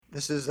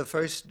This is the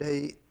first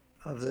day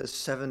of the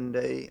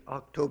 7-day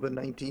October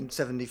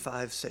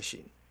 1975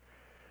 session.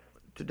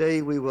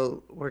 Today we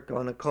will work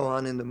on a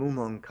koan in the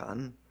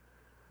Mumonkan,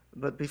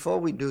 but before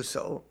we do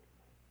so,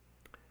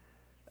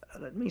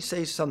 let me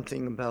say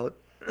something about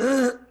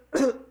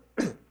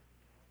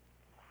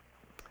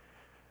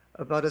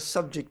about a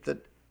subject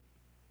that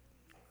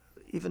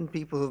even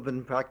people who've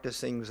been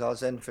practicing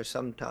Zazen for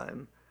some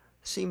time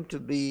seem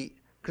to be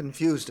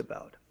confused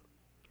about.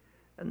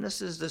 And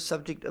this is the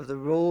subject of the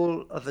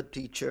role of a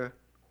teacher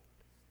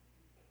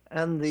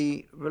and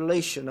the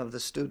relation of the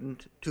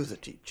student to the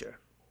teacher.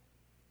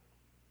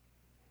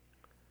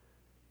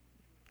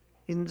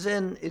 In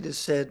Zen, it is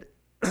said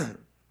that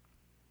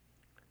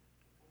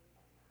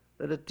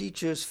a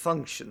teacher's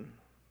function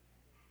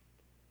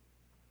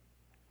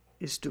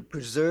is to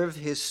preserve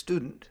his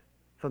student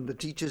from the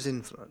teacher's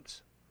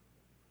influence.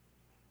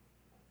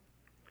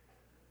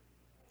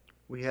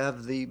 We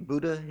have the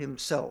Buddha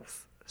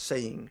himself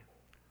saying,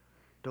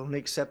 "Don't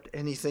accept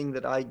anything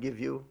that I give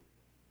you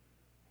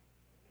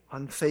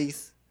on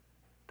faith.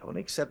 Don't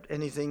accept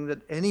anything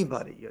that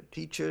anybody, your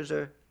teachers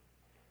or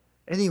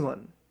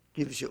anyone,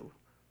 gives you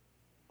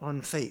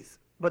on faith,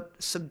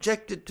 but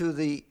subject it to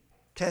the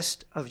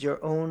test of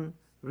your own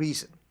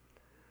reason,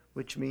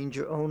 which means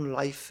your own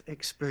life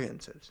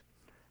experiences,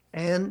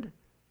 and,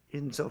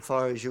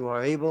 insofar as you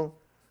are able,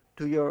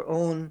 to your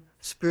own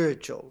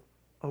spiritual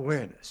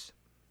awareness."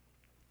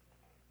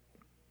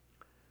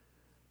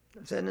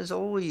 Zen has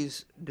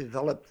always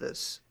developed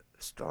this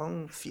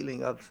strong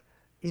feeling of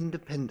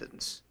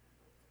independence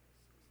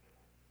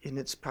in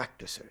its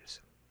practicers.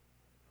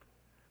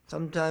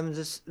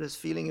 Sometimes this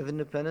feeling of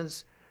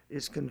independence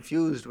is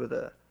confused with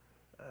a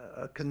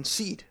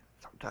conceit,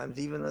 sometimes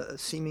even a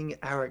seeming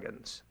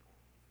arrogance.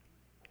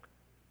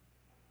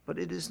 But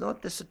it is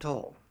not this at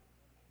all.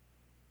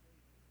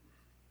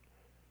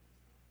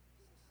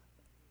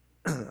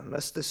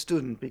 Unless the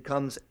student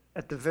becomes,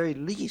 at the very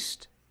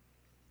least,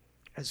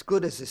 as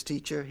good as his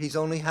teacher, he's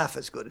only half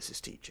as good as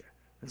his teacher.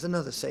 There's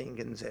another saying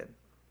in Zen.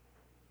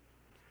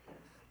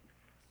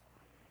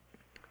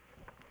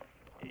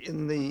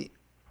 In the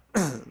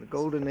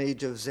golden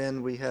age of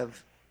Zen, we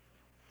have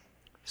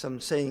some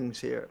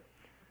sayings here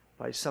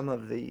by some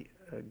of the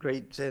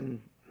great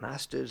Zen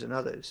masters and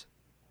others.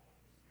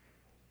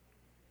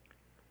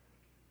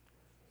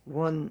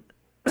 One,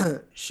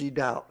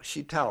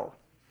 Shitao,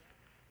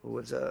 who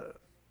was a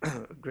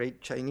great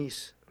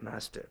Chinese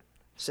master,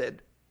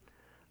 said,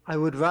 "I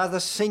would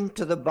rather sink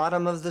to the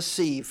bottom of the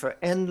sea for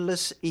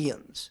endless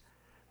eons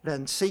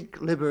than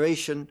seek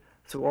liberation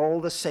through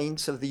all the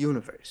saints of the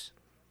universe."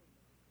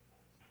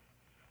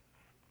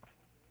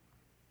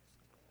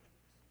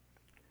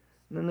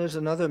 And then there's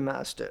another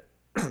master.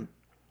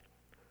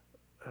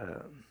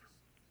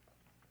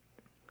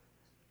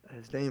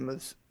 His name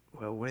was,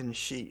 Wen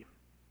Shi.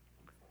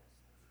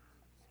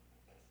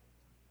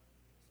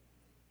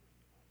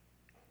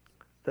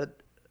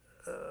 That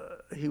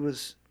he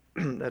was,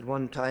 at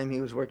one time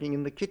he was working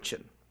in the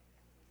kitchen.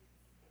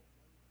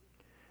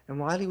 And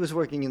while he was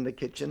working in the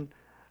kitchen,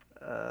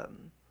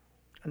 an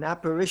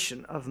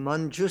apparition of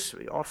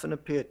Manjusri often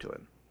appeared to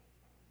him.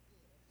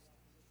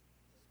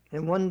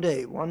 And one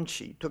day, Wan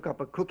Shi took up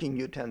a cooking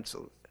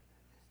utensil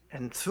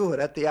and threw it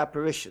at the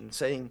apparition,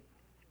 saying,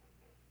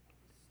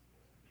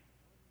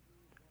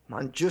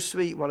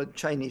 "Manjusri," well in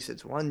Chinese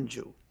it's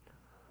Wanju.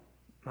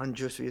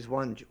 Manjusri is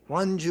Wanju.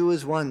 Wanju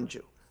is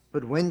Wanju,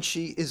 but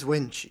Wenshi is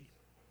Wenshi.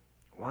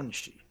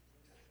 Wanshi.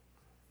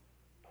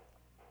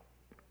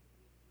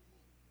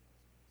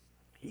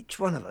 Each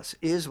one of us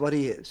is what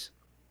he is.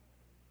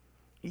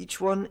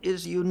 Each one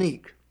is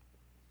unique.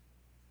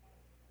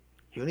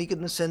 Unique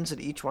in the sense that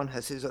each one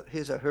has his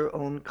or her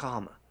own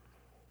karma.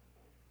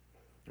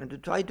 And to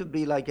try to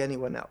be like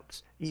anyone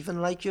else,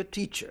 even like your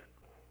teacher,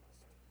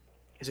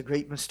 is a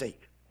great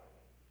mistake.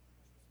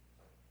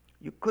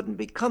 You couldn't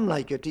become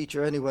like your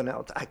teacher or anyone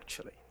else,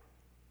 actually,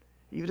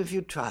 even if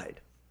you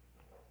tried.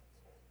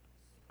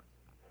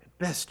 At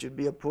best, you'd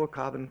be a poor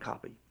carbon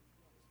copy.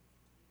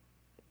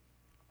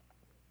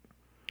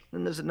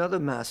 Then there's another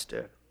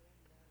master,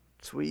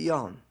 Cui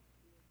Yan,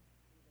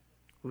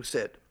 who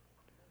said,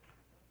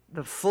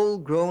 "The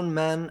full-grown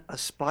man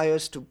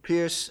aspires to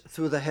pierce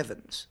through the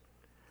heavens.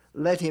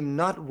 Let him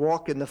not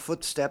walk in the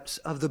footsteps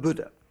of the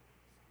Buddha."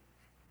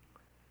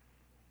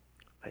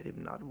 Let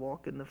him not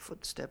walk in the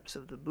footsteps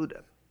of the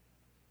Buddha.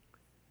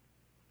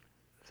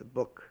 There's a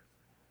book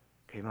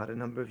came out a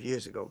number of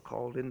years ago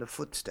called "In the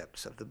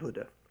Footsteps of the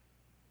Buddha."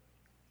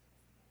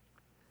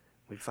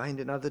 We find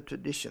in other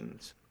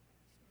traditions,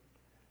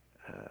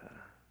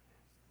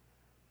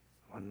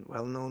 one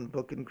well-known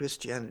book in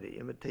Christianity,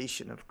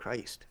 Imitation of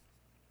Christ.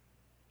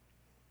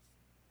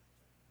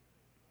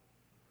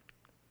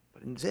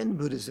 But in Zen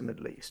Buddhism, at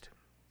least,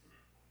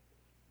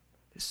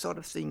 this sort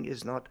of thing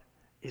is not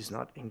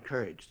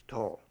encouraged at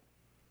all.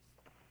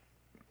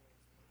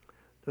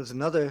 There's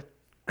another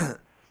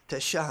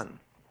Teshan,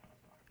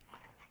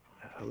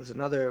 who was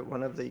another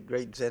one of the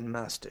great Zen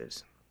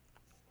masters,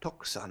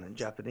 Tokusan in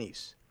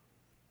Japanese.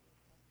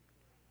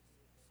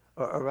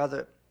 Or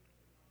rather,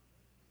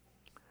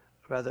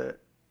 rather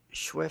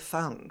Shui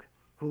Fang,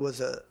 who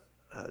was a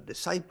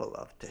disciple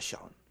of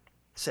Teisho,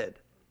 said,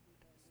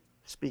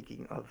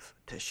 speaking of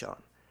Teisho,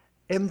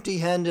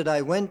 "Empty-handed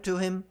I went to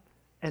him,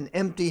 and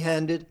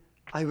empty-handed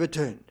I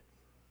returned."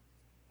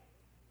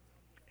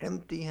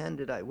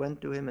 Empty-handed I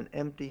went to him, and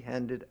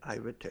empty-handed I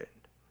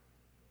returned.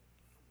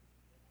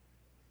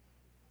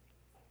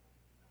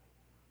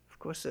 Of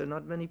course, there are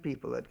not many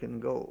people that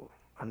can go,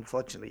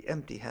 unfortunately,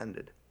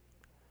 empty-handed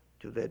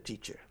to their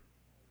teacher.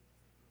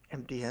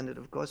 Empty-handed,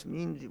 of course,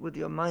 means with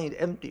your mind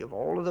empty of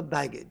all of the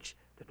baggage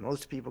that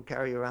most people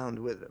carry around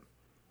with them.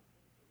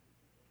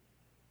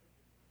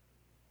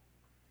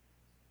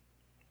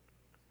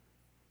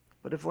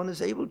 But if one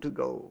is able to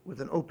go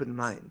with an open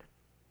mind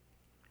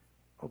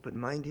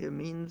here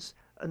means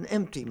an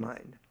empty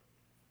mind.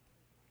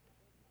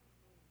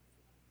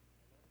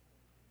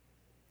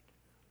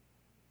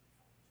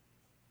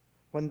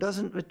 One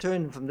doesn't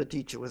return from the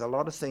teacher with a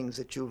lot of things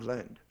that you've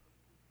learned.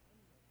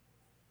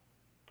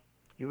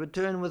 You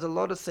return with a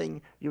lot of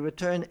things, you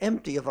return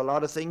empty of a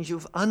lot of things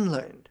you've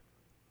unlearned.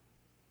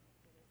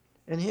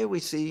 And here we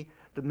see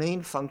the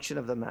main function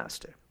of the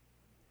master.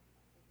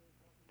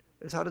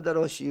 As Harada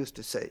Roshi used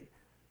to say,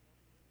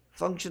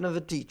 function of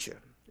a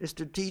teacher is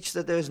to teach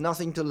that there is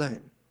nothing to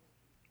learn.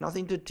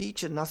 Nothing to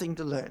teach and nothing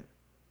to learn.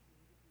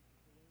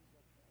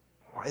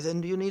 Why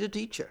then do you need a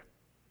teacher?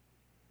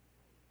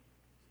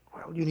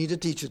 Well, you need a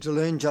teacher to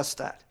learn just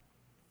that.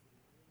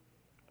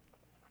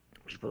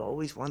 People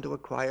always want to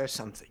acquire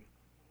something,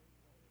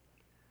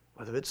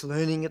 whether it's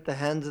learning at the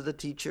hands of the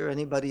teacher or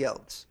anybody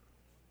else.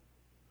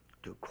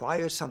 To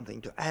acquire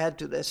something, to add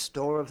to their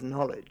store of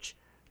knowledge.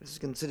 This is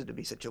considered to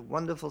be such a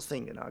wonderful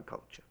thing in our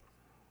culture.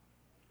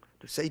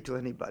 To say to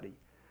anybody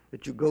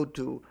that you go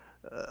to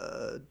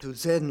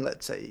Zen,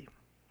 let's say,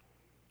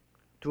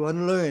 to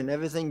unlearn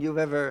everything you've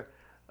ever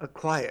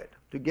acquired,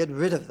 to get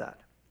rid of that,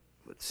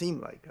 would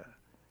seem like a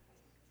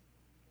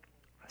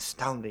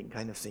astounding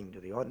kind of thing to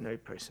the ordinary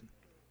person.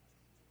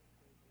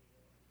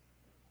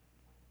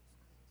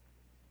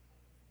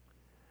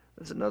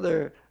 There's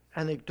another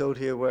anecdote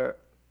here where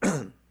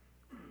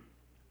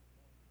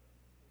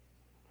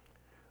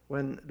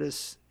when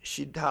this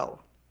Shidao,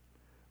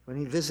 when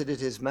he visited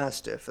his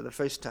master for the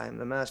first time,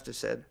 the master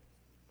said,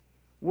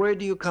 "Where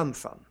do you come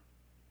from?"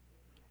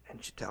 And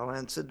Shidao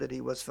answered that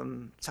he was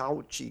from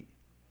Cao Chi.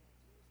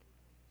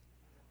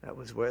 That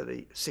was where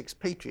the sixth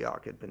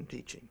patriarch had been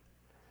teaching.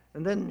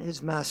 And then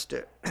his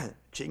master,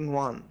 Ching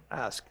Wan,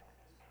 asked,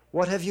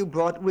 "What have you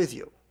brought with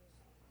you?"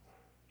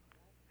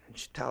 And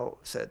Shidao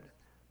said,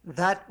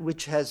 that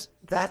which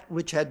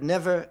had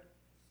never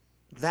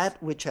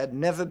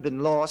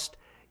been lost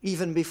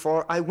even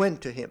before I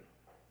went to him,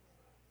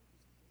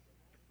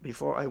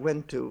 before I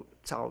went to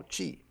Cao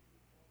Chi.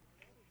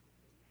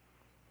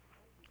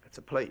 It's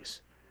a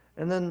place.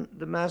 And then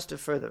the master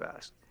further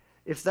asked,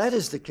 "If that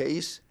is the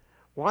case,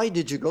 why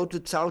did you go to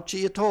Cao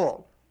Chi at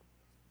all?"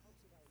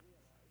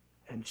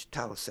 And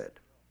Tao said,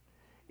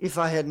 "If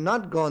I had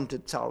not gone to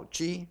Cao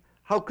Chi,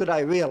 how could I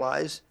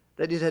realize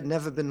that it had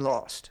never been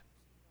lost?"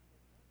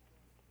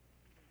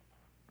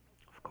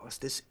 Of course,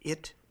 this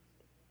it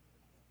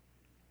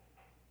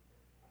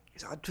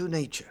is our true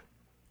nature,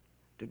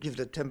 to give it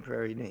a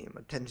temporary name,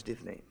 a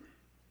tentative name.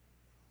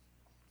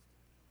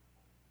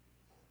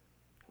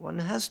 One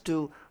has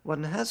to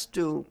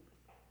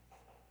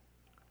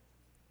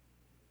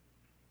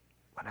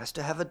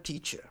have a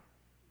teacher,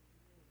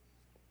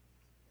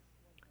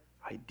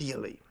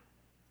 ideally,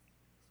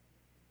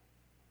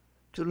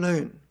 to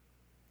learn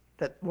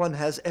that one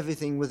has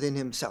everything within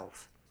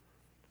himself.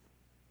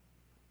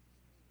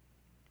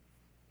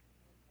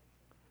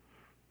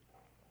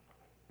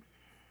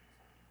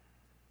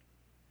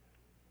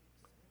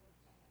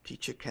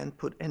 Teacher can't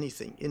put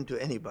anything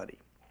into anybody,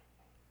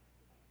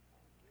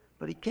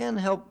 but he can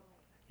help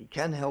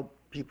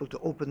people to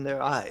open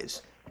their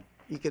eyes.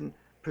 He can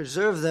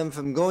preserve them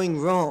from going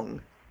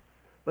wrong,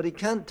 but he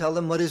can't tell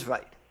them what is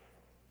right.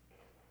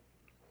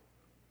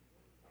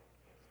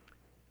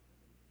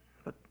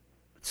 But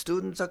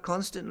students are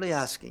constantly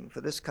asking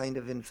for this kind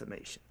of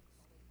information.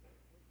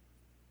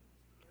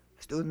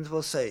 Students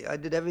will say, "I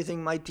did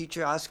everything my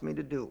teacher asked me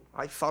to do.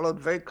 I followed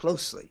very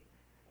closely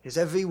his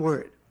every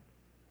word,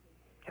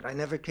 yet I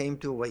never came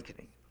to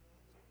awakening."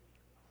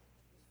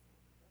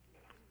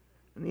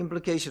 And the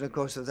implication, of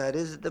course, of that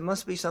is that there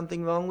must be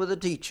something wrong with the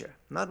teacher.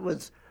 Not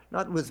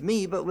with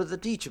me, but with the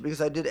teacher,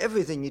 because I did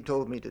everything he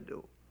told me to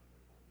do.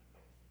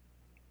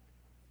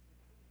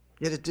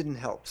 Yet it didn't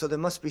help. So there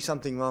must be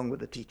something wrong with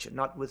the teacher,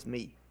 not with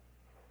me.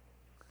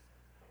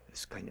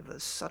 It's kind of a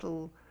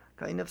subtle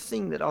kind of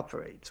thing that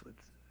operates with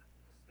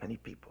many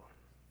people.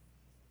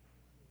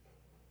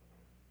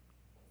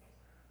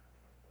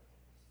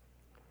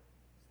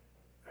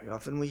 Very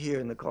often we hear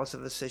in the course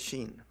of a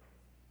sesshin,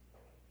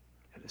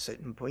 at a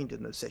certain point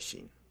in the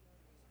sesshin,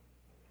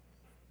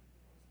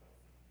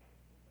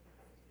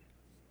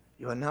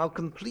 "You are now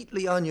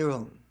completely on your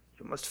own.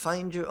 You must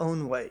find your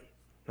own way.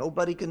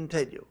 Nobody can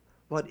tell you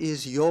what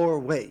is your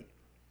way."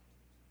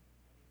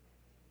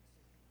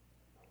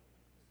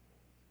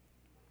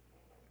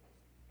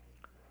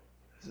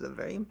 This is a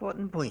very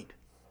important point.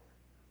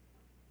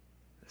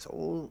 This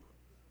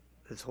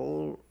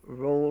whole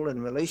role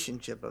and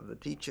relationship of the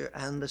teacher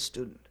and the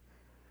student.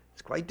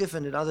 It's quite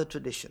different in other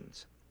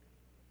traditions.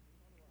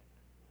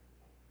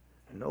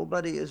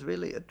 Nobody is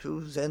really a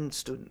true Zen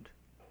student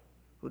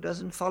who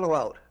doesn't follow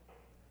out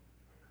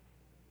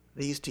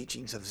these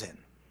teachings of Zen.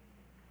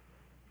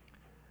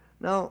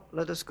 Now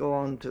let us go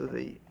on to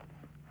the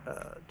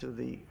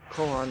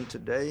koan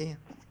today.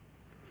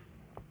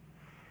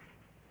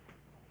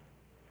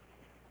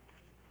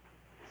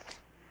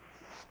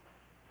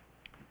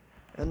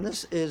 And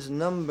this is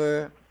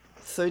number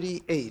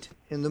 38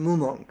 in the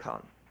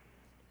Mumonkan.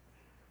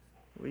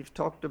 We've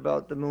talked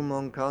about the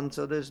Mumonkan,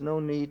 so there's no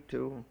need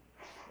to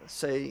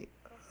say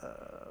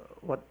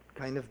what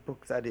kind of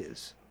book that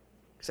is,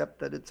 except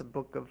that it's a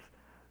book of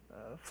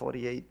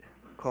 48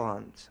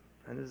 koans,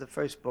 and it's the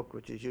first book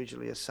which is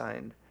usually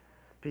assigned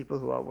people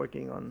who are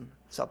working on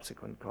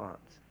subsequent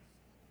koans.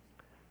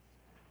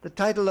 The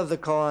title of the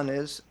koan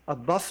is "A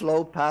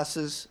Buffalo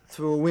Passes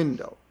Through a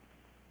Window,"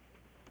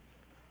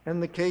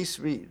 and the case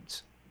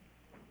reads,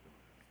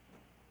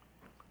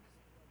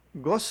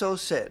 Goso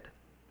said,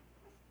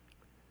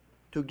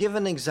 "To give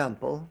an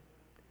example,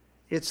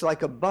 it's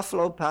like a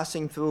buffalo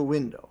passing through a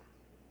window.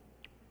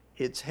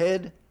 Its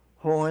head,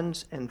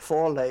 horns, and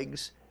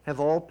forelegs have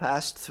all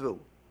passed through.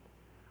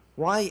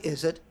 Why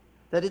is it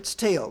that its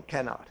tail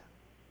cannot?"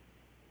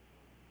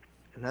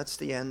 And that's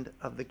the end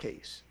of the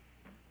case.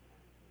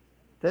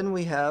 Then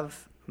we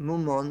have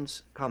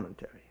Mumon's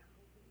commentary.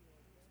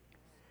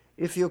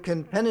 If you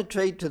can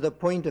penetrate to the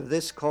point of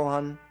this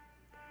koan,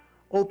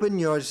 open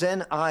your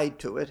Zen eye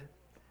to it,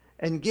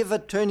 and give a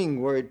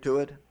turning word to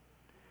it,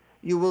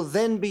 you will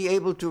then be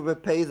able to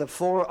repay the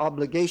 4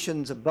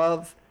 obligations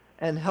above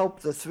and help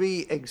the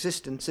 3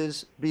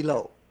 existences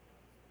below.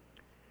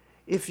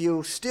 If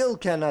you still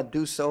cannot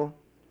do so,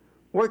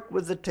 work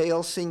with the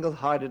tail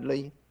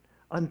single-heartedly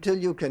until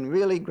you can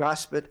really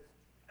grasp it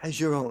as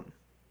your own.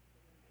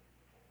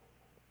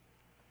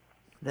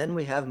 Then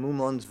we have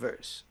Mumon's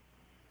verse.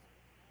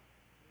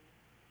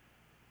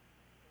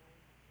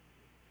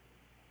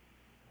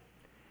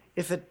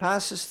 If it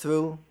passes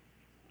through,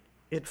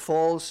 it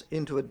falls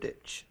into a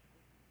ditch.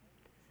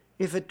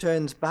 If it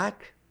turns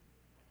back,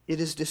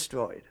 it is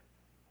destroyed.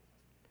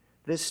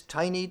 This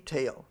tiny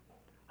tail,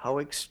 how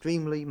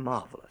extremely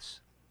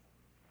marvelous.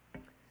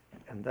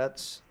 And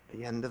that's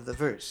the end of the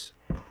verse.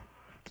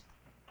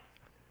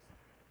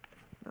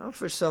 Now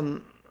for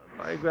some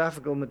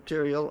biographical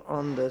material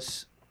on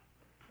this,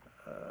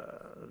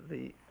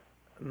 the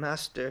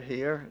master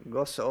here,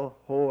 Goso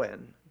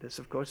Hoen. This,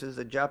 of course, is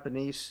the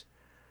Japanese,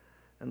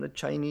 and the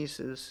Chinese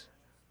is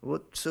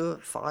Wutsu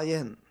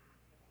Fayen.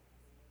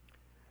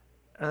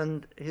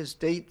 And his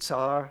dates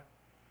are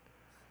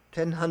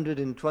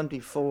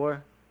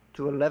 1024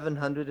 to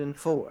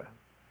 1104.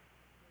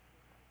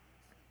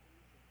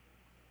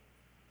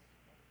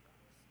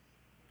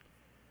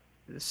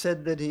 It is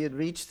said that he had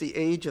reached the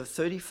age of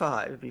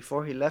 35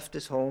 before he left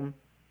his home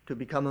to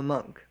become a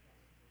monk.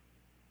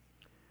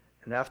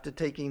 And after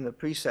taking the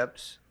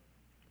precepts,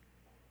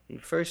 he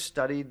first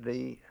studied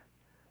the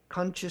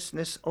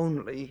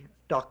consciousness-only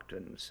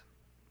doctrines.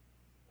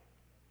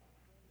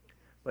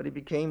 But he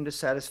became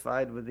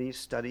dissatisfied with these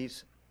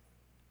studies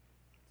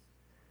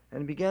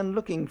and began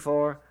looking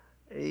for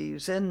a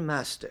Zen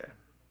master,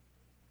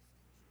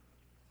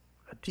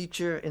 a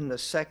teacher in the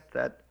sect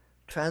that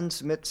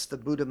transmits the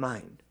Buddha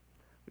mind.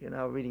 We are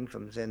now reading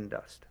from Zen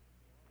Dust.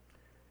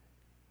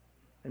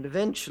 And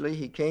eventually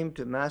he came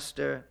to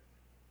Master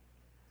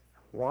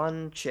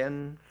Wan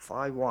Chen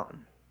Fai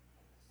Wan,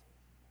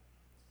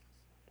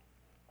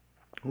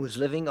 who was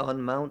living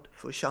on Mount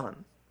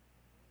Fushan.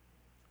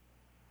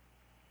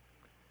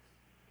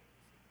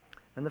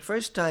 And the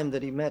first time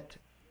that he met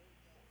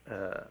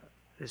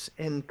this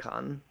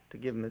Enkan, to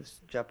give him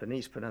his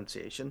Japanese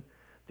pronunciation,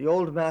 the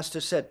old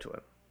master said to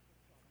him,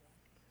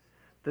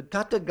 "The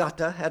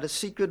Tathagata had a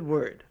secret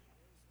word,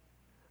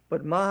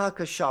 but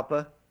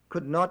Mahakashapa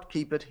could not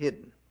keep it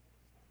hidden."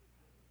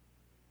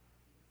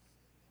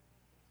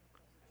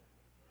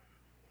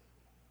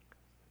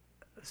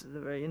 This is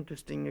a very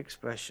interesting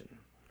expression.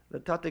 The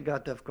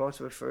Tathagata, of course,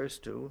 refers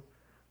to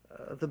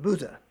the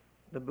Buddha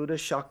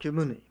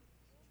Shakyamuni.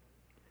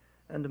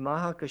 And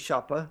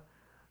Mahakashapa,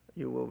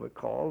 you will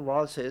recall,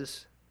 was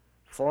his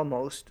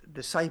foremost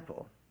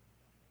disciple.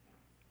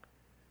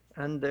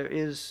 And there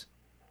is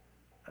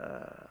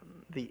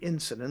the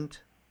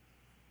incident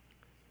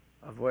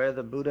of where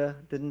the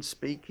Buddha didn't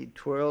speak, he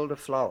twirled a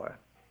flower.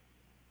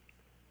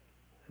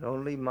 And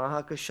only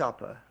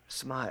Mahakashapa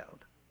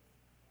smiled.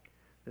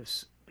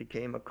 This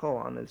became a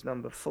koan as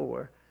number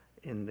 4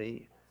 in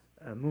the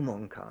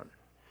Mumonkan.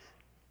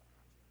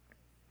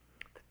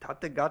 The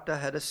Tathagata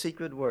had a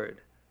secret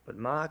word, but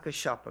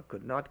Mahakashapa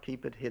could not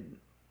keep it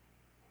hidden.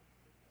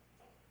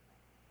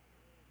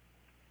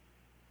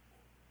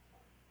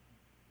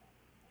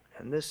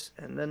 And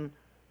then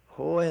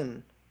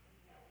Hoen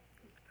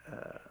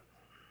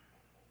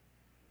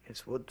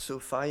is Wutsu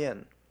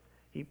Fayen.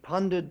 He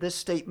pondered this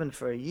statement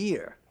for a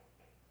year,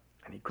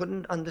 and he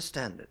couldn't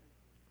understand it.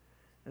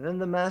 And then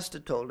the master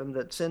told him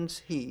that since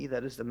he,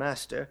 that is the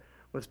master,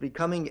 was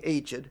becoming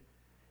aged,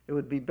 it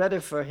would be better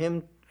for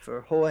him,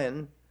 for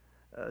Hoen,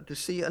 to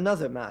see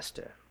another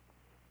master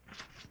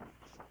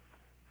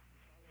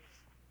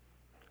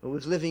who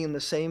was living in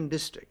the same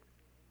district.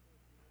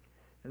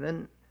 And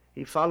then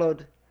he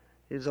followed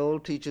his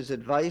old teacher's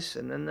advice,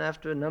 and then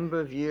after a number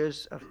of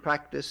years of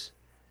practice,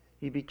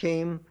 he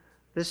became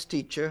this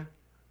teacher,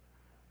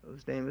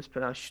 whose name is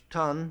pronounced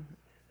Tan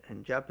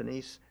in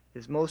Japanese,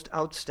 his most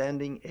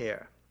outstanding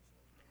heir.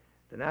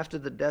 Then after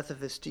the death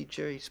of his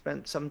teacher, he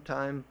spent some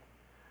time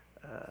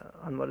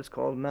on what is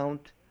called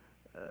Mount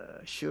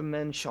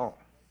Shumenshan.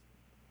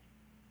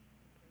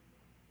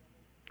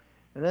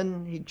 And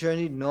then he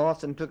journeyed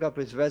north and took up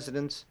his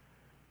residence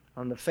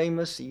on the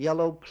famous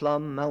Yellow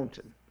Plum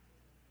Mountain,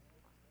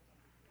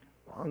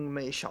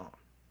 Wangmeishan.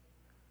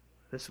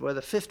 This is where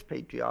the fifth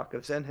patriarch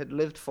of Zen had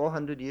lived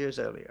 400 years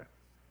earlier.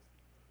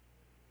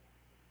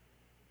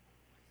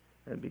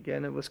 And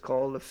it was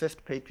called the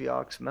Fifth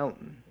Patriarch's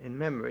Mountain, in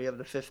memory of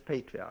the fifth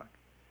patriarch.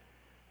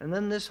 And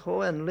then this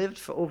Hoen lived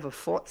for over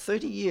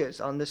 30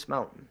 years on this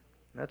mountain.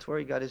 That's where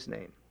he got his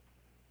name.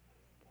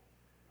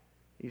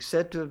 He's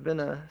said to have been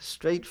a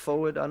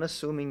straightforward,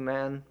 unassuming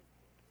man,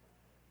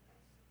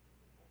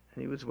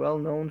 and he was well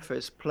known for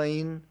his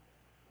plain,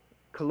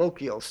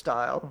 colloquial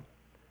style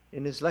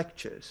in his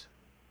lectures.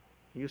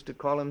 He used to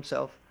call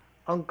himself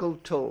Uncle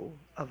Toe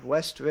of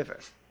West River,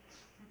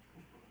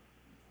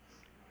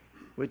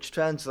 which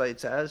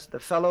translates as the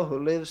fellow who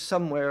lives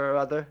somewhere or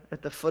other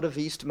at the foot of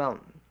East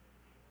Mountain.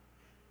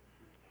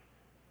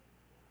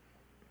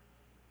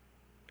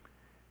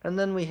 And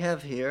then we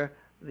have here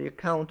the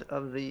account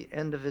of the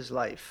end of his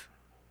life.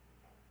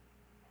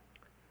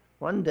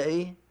 One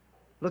day,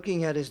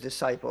 looking at his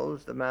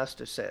disciples, the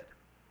master said,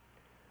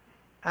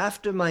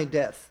 "After my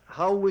death,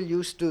 how will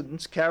you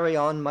students carry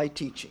on my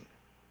teaching?"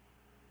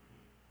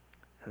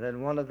 And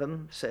then one of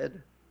them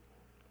said,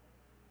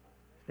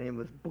 his name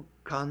was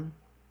Mumonkan,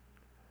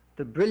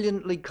 "The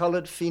brilliantly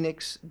colored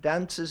phoenix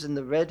dances in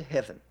the red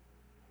heaven."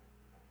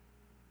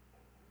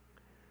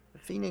 The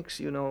phoenix,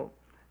 you know,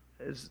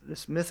 is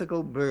this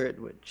mythical bird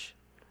which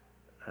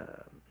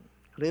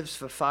lives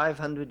for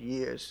 500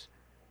 years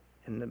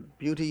in the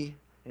beauty,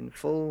 in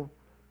full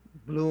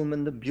bloom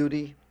and the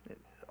beauty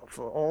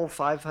for all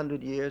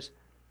 500 years.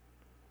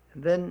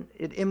 And then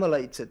it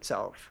immolates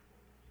itself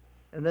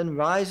and then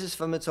rises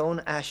from its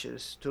own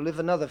ashes to live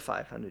another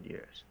 500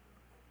 years.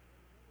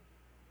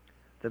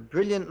 The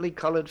brilliantly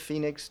colored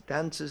phoenix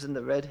dances in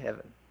the red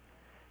heaven.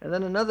 And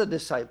then another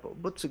disciple,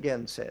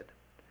 Butsugen, said,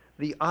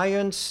 "The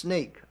iron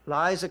snake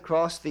lies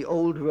across the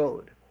old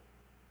road."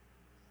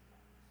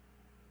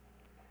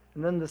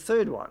 And then the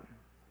third one,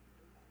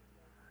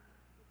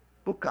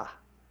 Buka,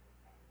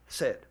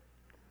 said,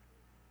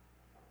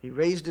 he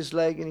raised his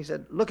leg and he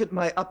said, "Look at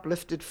my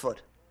uplifted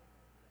foot."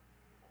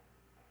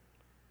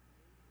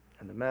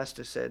 And the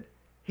master said,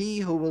 "He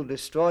who will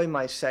destroy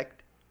my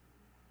sect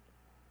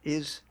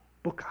is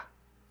Buka."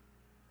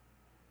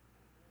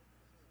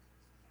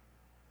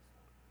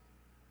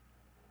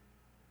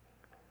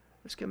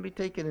 This can be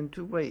taken in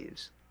two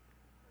ways,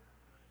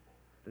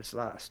 this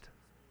last.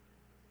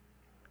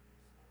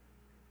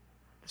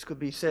 This could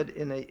be said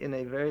in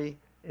a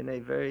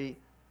very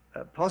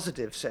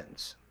positive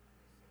sense.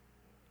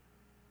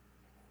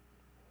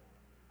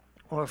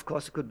 Or, of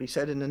course, it could be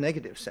said in a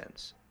negative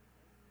sense.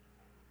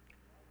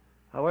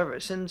 However,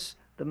 since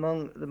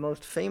among the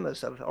most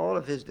famous of all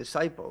of his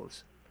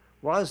disciples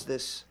was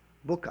this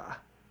Buka,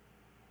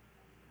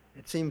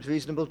 it seems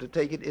reasonable to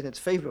take it in its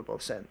favorable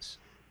sense.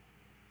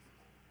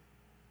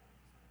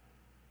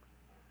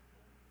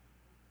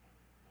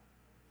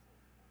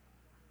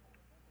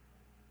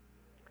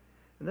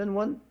 And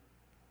then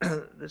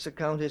this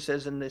account here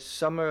says, in the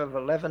summer of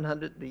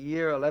the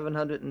year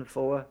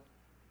 1104,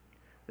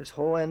 this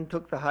Hoen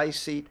took the high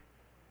seat.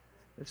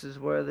 This is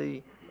where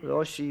the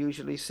Roshi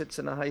usually sits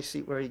in a high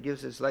seat where he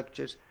gives his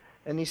lectures.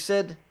 And he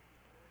said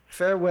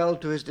farewell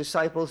to his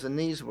disciples in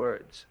these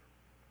words.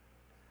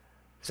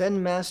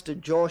 Zen Master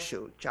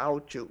Joshu,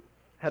 Chaochu,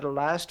 had a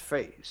last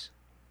phrase.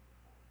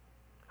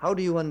 How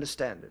do you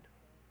understand it?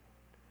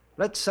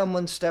 Let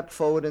someone step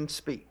forward and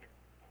speak.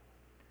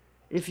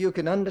 If you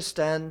can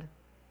understand,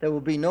 there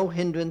will be no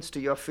hindrance to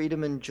your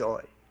freedom and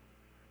joy.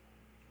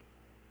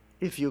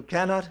 If you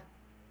cannot,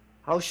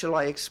 how shall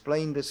I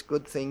explain this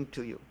good thing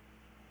to you?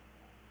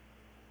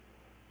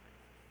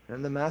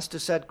 Then the master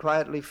sat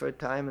quietly for a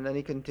time, and then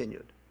he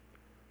continued.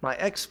 My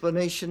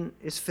explanation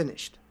is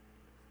finished,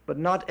 but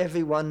not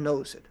everyone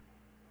knows it.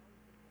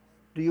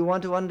 Do you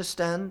want to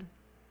understand?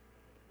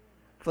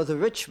 For the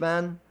rich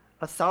man,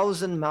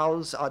 1,000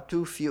 mouths are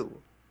too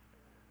few.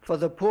 For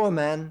the poor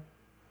man,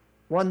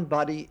 one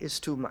body is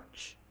too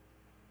much.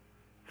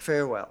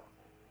 Farewell.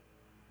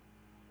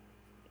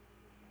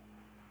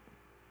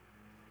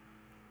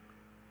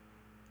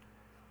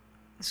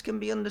 This can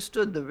be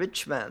understood. The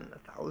rich man,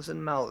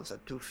 1,000 mouths are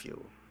too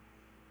few.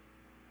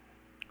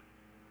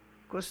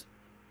 Of course,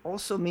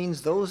 also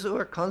means those who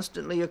are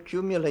constantly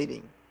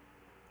accumulating,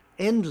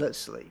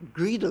 endlessly,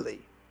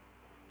 greedily,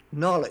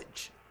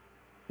 knowledge.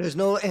 There's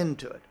no end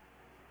to it.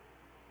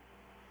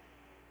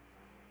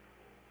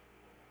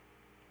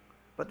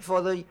 But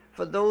for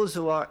those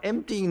who are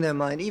emptying their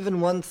mind, even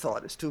one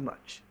thought is too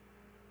much.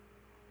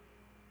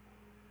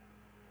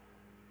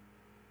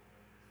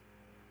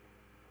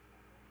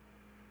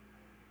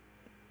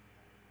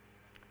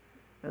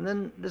 And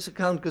then this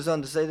account goes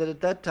on to say that at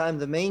that time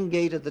the main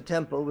gate of the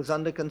temple was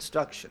under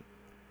construction,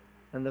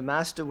 and the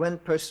master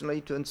went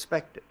personally to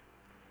inspect it.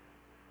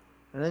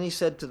 And then he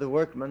said to the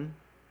workmen,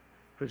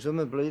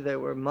 presumably they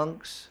were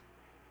monks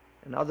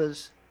and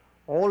others,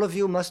 "All of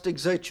you must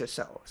exert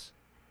yourselves.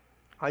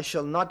 I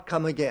shall not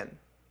come again."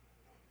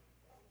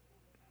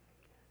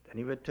 Then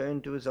he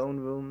returned to his own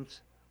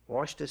rooms,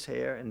 washed his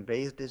hair, and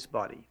bathed his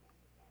body.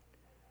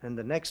 And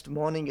the next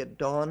morning at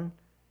dawn,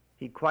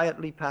 he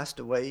quietly passed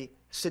away,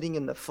 sitting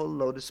in the full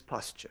lotus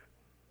posture.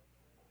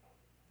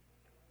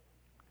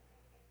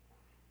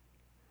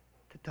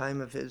 At the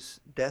time of his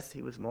death,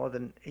 he was more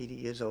than 80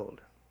 years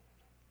old.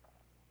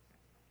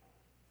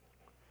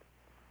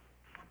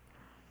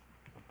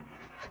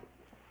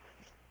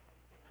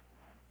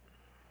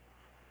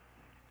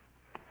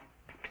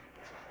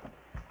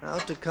 Now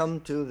to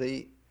come to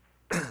the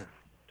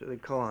to the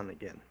koan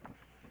again.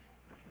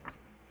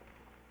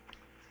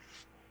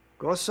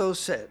 Goso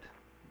said,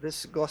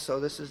 this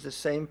is the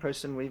same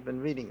person we've been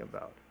reading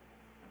about.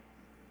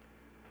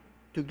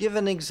 To give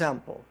an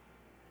example,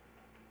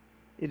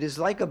 it is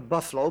like a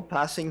buffalo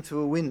passing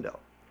through a window.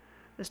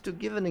 This, to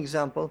give an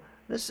example,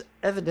 this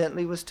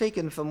evidently was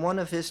taken from one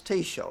of his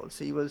Teishos.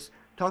 He was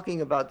talking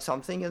about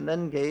something and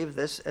then gave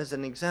this as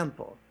an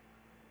example.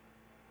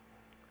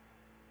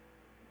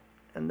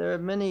 And there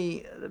have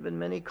been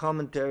many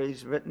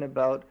commentaries written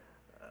about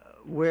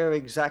where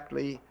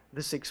exactly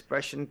this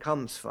expression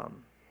comes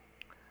from.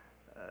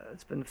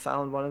 It's been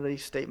found one of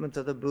these statements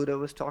of the Buddha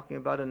was talking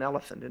about an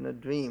elephant in a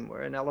dream,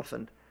 where an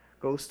elephant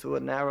goes through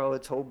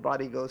its whole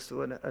body goes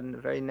through a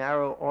very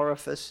narrow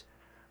orifice,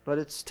 but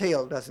its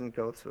tail doesn't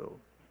go through.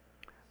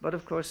 But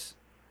of course,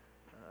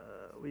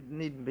 we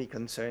needn't be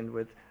concerned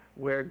with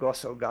where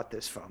Goso got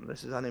this from.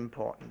 This is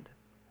unimportant.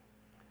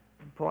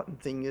 The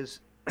important thing is,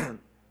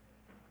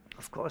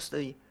 of course,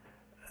 the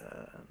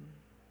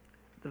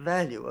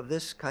value of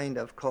this kind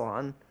of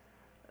koan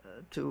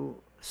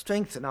to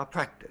strengthen our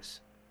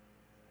practice.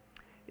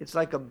 It's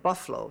like a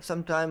buffalo.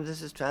 Sometimes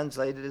this is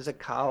translated as a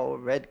cow, a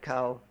red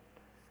cow,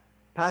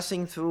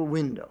 passing through a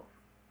window.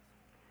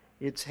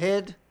 Its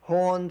head,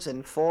 horns,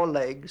 and 4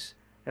 legs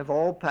have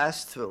all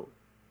passed through.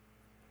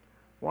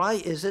 Why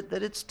is it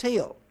that its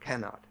tail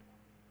cannot?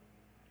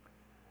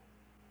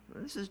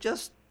 This is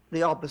just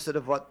the opposite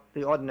of what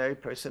the ordinary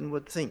person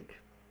would think.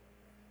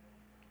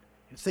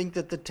 You think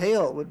that the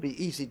tail would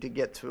be easy to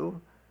get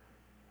through,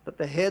 but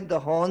the head,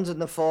 the horns, and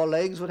the 4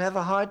 legs would have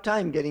a hard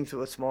time getting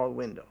through a small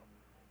window.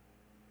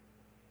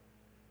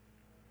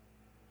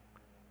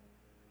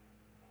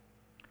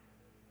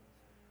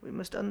 We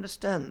must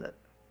understand that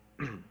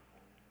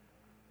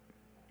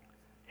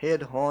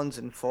head, horns,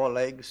 and 4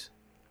 legs,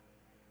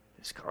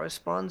 this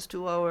corresponds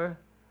to our,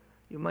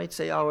 you might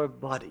say, our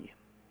body,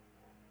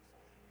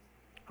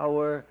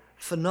 our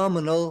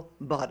phenomenal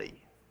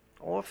body,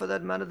 or for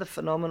that matter, the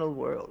phenomenal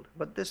world.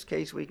 But in this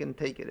case, we can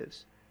take it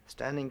as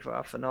standing for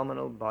our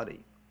phenomenal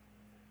body.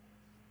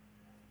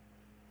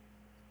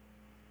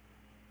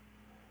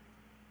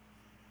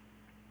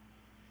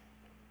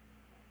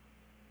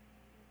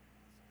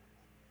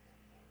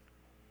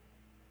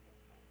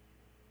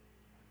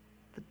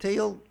 The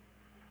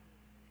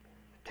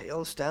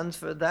tail stands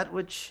for that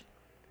which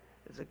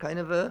is a kind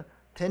of a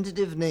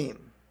tentative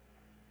name,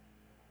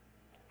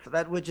 for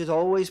that which is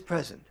always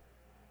present,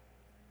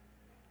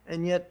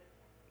 and yet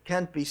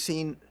can't be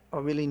seen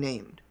or really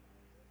named.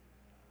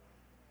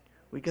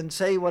 We can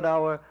say what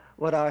our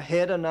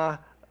head and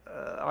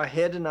our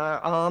head and our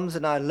arms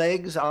and our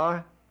legs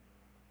are.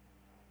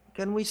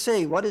 Can we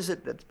say what is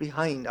it that's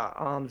behind our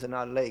arms and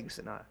our legs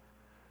and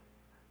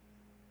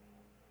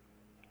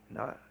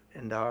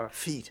our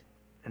feet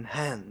and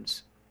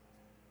hands?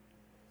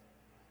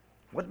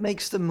 What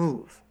makes them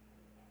move?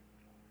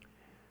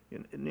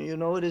 You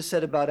know, it is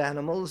said about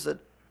animals that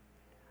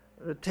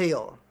the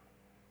tail,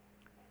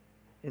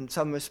 in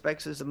some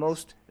respects, is the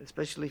most,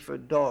 especially for a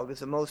dog, is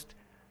the most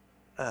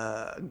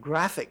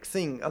graphic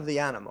thing of the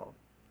animal.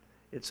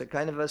 It's a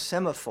kind of a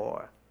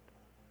semaphore.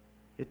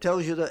 It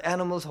tells you the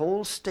animal's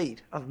whole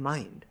state of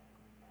mind.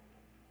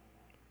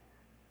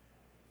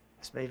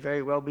 This may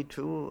very well be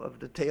true of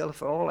the tail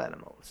for all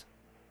animals.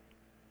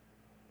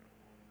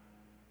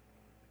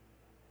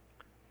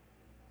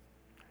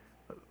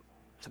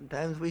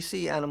 Sometimes we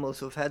see animals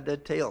who've had their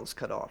tails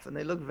cut off, and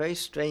they look very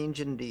strange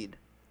indeed.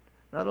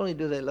 Not only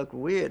do they look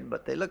weird,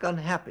 but they look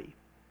unhappy.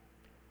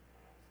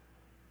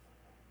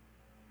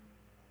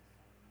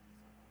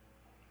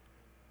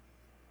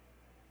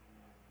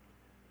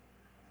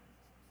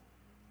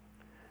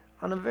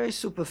 On a very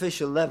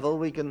superficial level,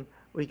 we can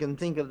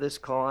think of this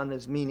koan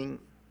as meaning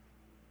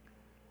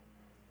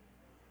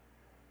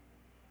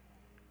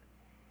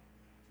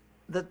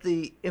that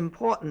the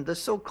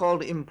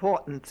so-called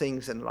important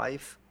things in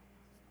life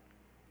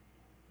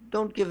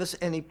don't give us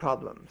any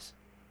problems.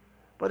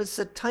 But it's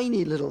the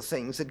tiny little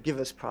things that give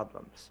us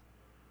problems.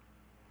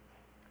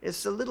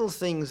 It's the little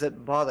things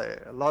that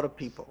bother a lot of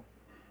people.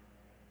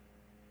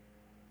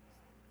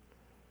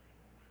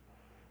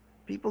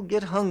 People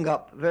get hung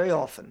up very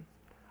often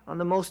on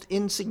the most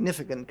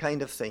insignificant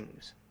kind of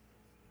things.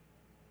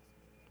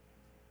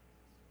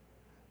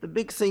 The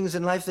big things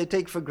in life they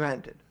take for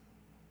granted,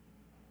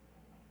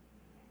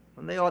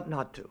 when they ought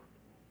not to.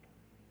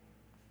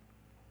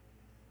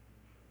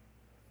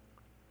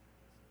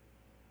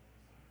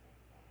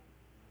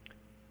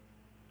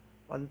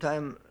 One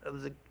time, it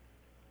was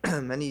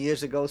many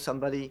years ago,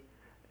 somebody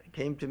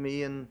came to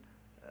me and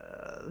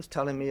was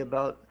telling me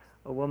about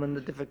a woman,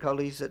 the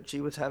difficulties that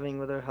she was having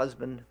with her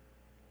husband.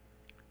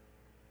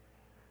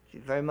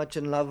 She's very much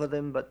in love with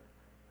him, but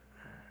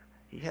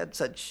he had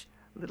such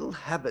little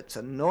habits,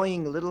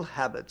 annoying little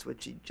habits,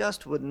 which he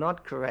just would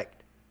not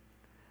correct.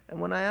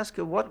 And when I asked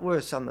her what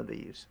were some of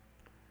these,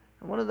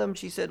 and one of them,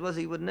 she said, was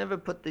he would never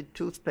put the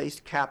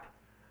toothpaste cap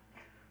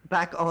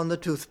back on the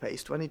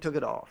toothpaste when he took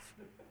it off.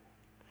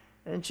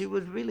 And she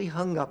was really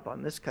hung up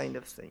on this kind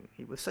of thing.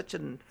 He was such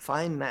a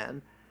fine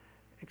man,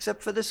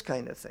 except for this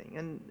kind of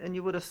thing. And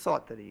you would have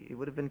thought that he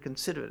would have been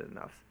considerate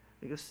enough,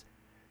 because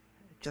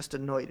it just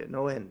annoyed her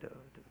no end to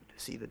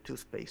see the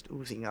toothpaste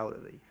oozing out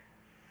of the...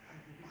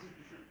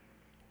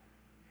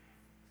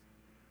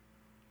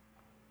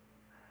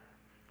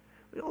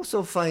 We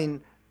also find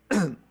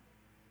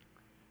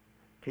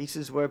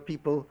cases where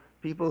people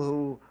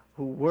who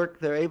work,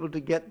 they're able to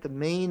get the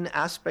main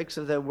aspects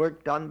of their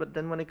work done, but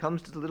then when it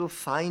comes to the little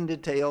fine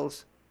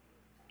details,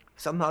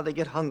 somehow they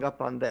get hung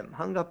up on them.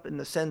 Hung up in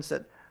the sense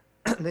that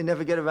they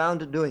never get around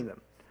to doing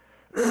them.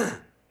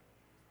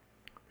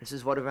 This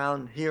is what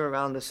around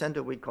the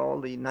center we call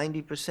the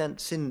 90%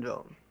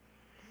 syndrome.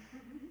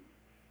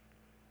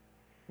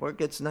 Work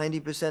gets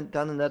 90%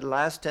 done, and that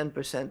last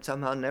 10%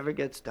 somehow never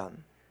gets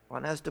done.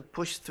 One has to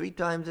push 3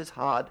 times as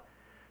hard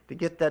to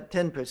get that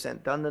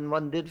 10% done than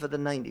one did for the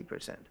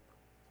 90%.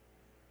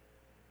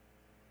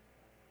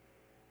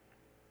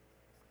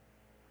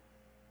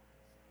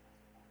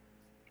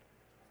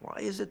 Why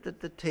is it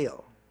that the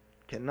tail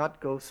cannot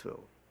go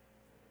through?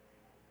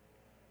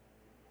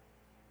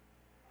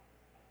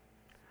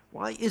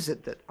 Why is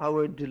it that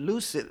our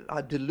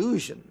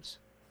delusions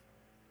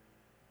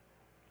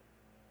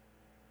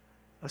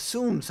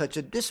assume such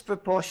a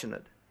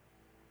disproportionate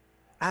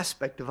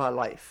aspect of our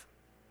life?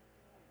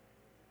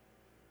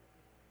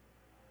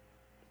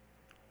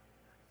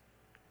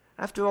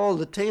 After all,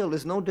 the tail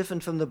is no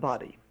different from the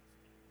body.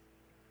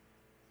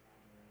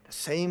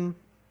 It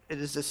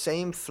is the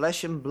same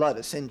flesh and blood,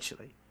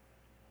 essentially.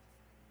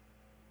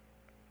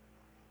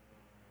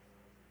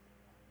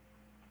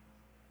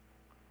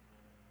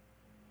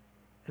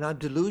 And our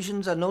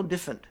delusions are no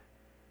different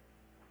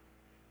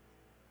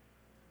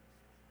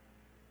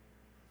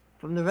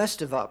from the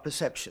rest of our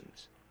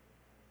perceptions.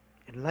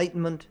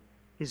 Enlightenment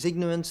is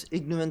ignorance,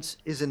 ignorance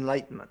is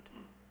enlightenment.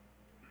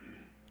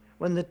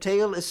 When the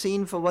tail is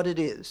seen for what it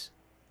is,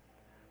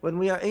 when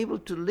we are able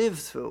to live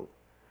through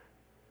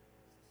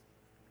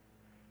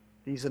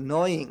these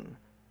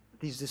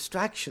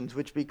distractions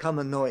which become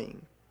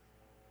annoying,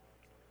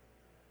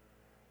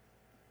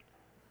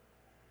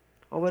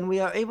 or when we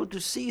are able to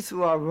see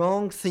through our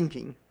wrong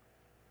thinking,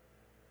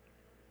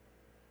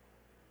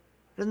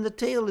 then the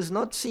tail is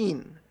not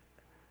seen,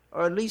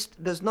 or at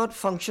least does not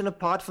function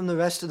apart from the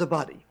rest of the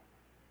body.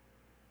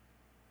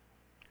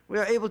 We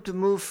are able to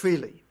move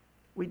freely.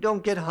 We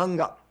don't get hung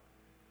up.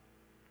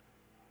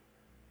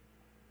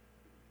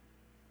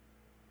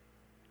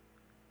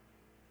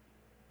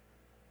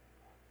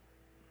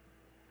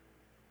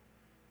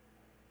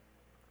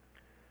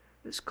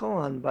 This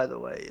koan, by the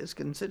way, is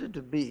considered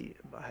to be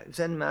by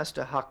Zen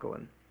Master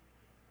Hakuin.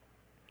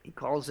 He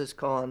calls this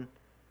koan,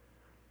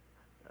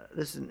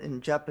 this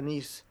in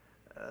Japanese,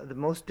 the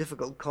most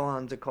difficult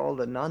koans are called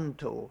the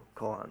Nanto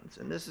koans,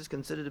 and this is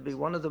considered to be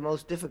one of the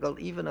most difficult,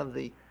 even of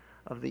the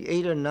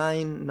 8 or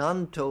 9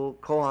 Nanto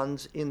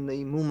koans in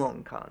the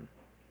Mumonkan.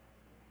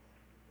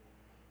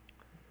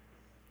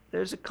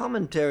 There's a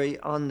commentary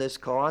on this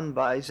koan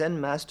by Zen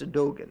Master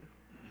Dogen,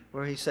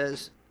 where he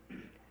says,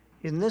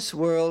 "In this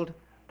world,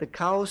 the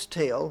cow's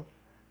tail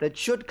that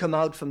should come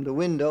out from the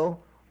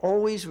window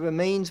always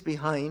remains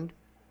behind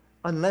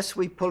unless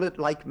we pull it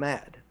like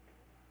mad.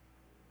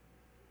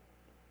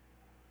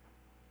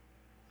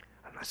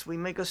 Unless we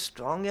make a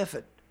strong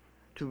effort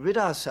to rid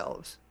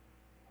ourselves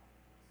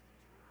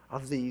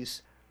of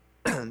this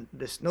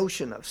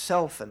notion of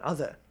self and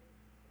other,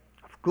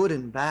 of good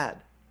and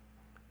bad,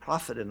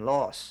 profit and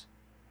loss,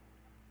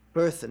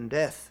 birth and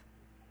death.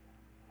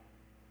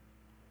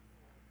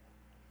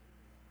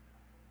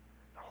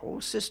 The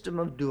whole system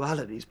of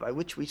dualities by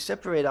which we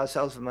separate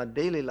ourselves from our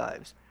daily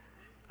lives,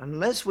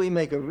 unless we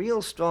make a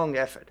real strong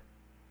effort,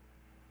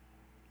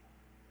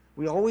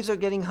 we always are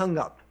getting hung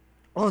up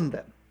on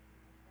them.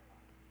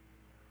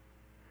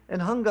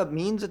 And hung up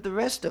means that the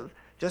rest of,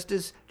 just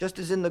as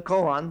in the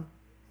koan,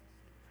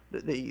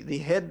 the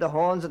head, the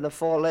horns, and the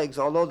 4 legs,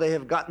 although they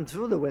have gotten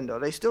through the window,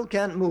 they still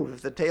can't move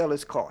if the tail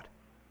is caught.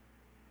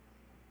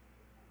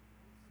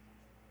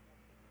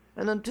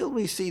 And until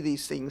we see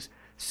these things,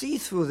 see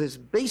through this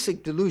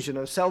basic delusion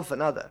of self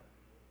and other,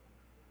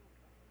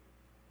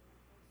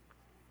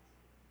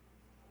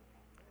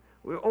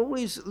 we're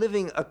always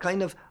living a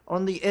kind of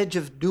on the edge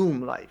of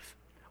doom life,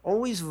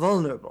 always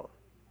vulnerable.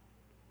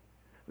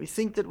 We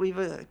think that we've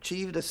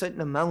achieved a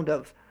certain amount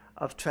of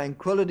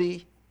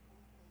tranquility,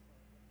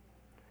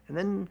 and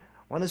then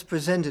one is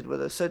presented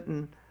with a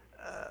certain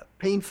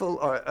painful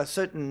or a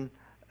certain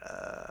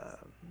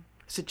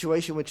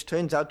situation which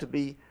turns out to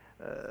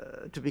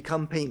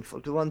become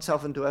painful to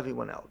oneself and to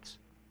everyone else.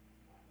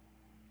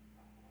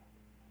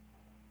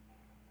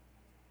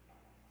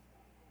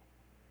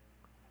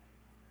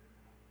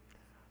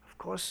 Of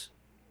course,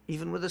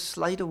 even with a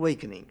slight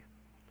awakening,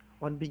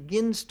 one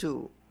begins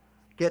to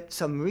get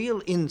some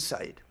real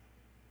insight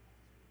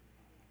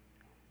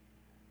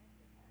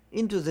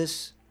into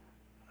this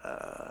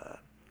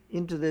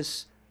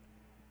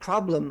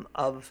problem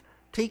of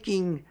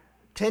taking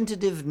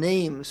tentative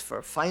names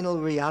for final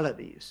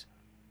realities,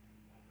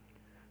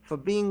 for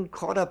being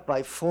caught up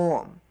by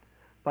form,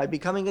 by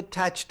becoming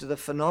attached to the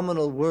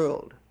phenomenal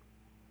world.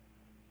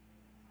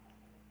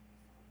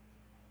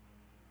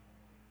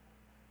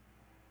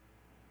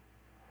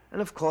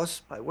 And of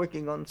course, by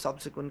working on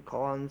subsequent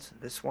koans,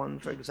 this one,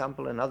 for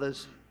example, and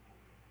others,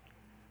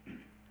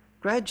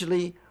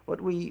 gradually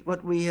what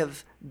we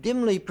have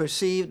dimly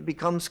perceived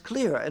becomes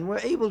clearer, and we're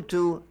able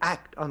to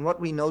act on what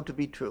we know to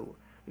be true,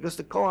 because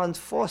the koans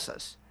force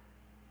us,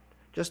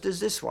 just as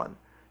this one,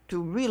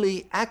 to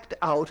really act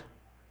out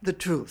the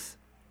truth.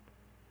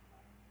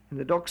 In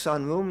the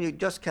Doksan room, you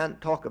just can't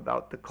talk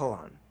about the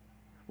koan.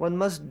 One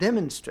must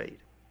demonstrate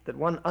that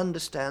one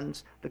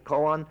understands the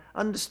koan,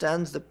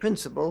 understands the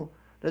principle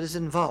that is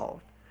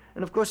involved.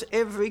 And of course,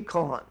 every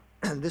koan,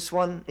 this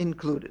one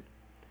included,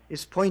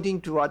 is pointing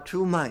to our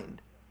true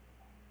mind,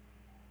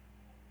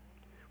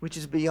 which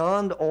is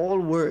beyond all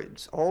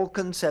words, all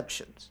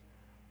conceptions,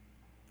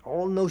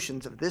 all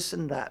notions of this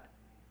and that,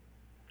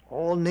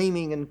 all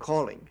naming and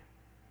calling.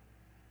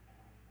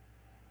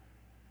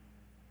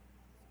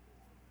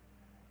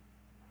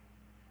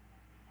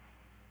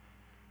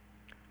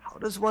 How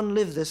does one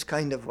live this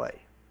kind of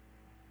way?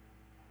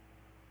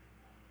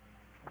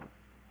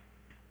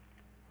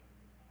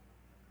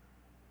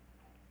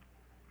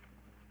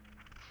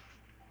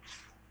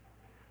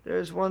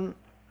 There's one,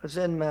 a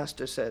Zen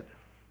master said,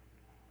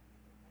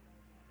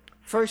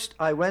 "First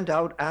I went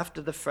out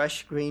after the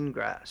fresh green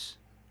grass.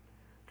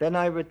 Then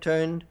I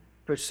returned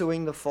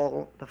pursuing the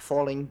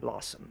falling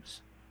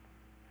blossoms."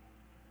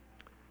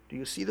 Do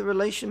you see the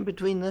relation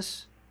between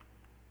this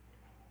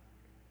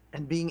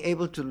and being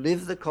able to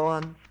live the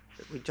koan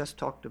that we just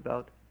talked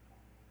about?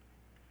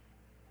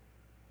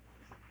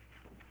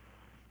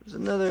 There's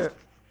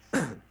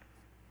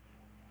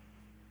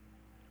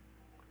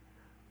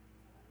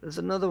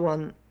another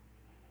one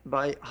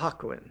by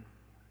Hakuin,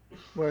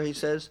 where he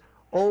says,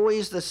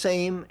 "Always the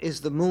same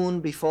is the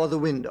moon before the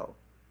window.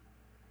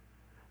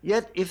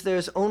 Yet if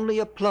there's only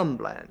a plum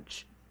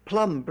branch,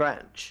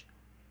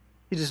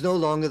 it is no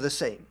longer the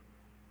same."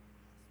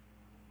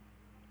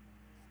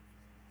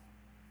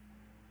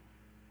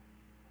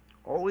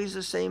 Always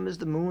the same is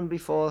the moon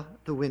before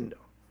the window.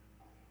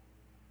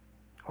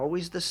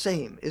 Always the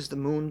same is the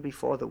moon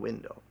before the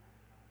window.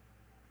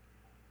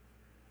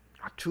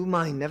 Our true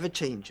mind never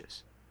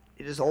changes.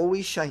 It is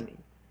always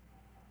shining.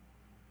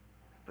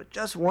 But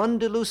just one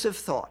delusive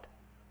thought,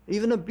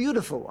 even a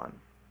beautiful one,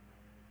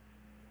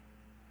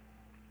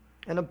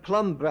 and a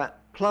plum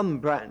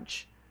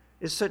branch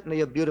is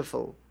certainly a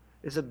beautiful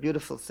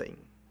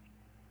thing.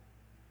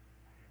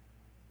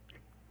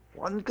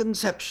 One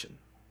conception,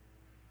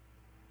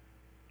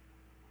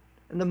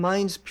 and the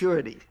mind's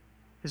purity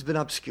has been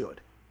obscured.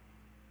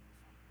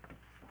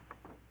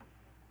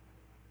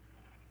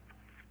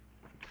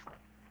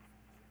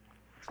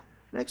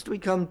 Next we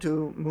come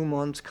to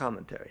Mumon's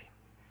commentary.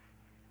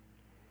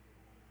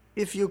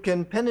 "If you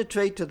can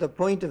penetrate to the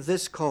point of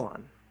this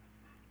koan,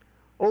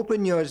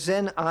 open your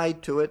Zen eye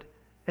to it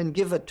and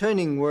give a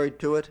turning word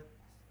to it,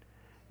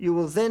 you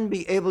will then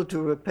be able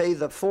to repay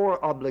the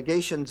 4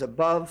 obligations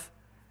above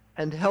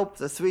and help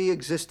the 3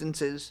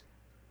 existences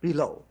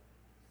below."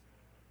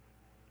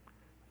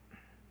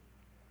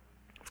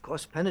 Of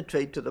course,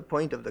 penetrate to the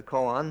point of the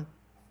koan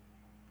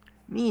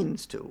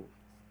means to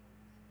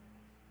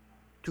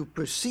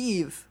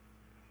perceive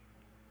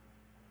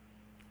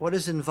what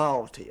is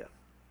involved here,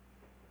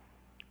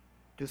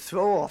 to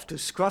throw off, to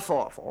scruff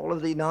off all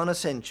of the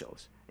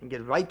non-essentials and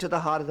get right to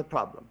the heart of the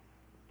problem.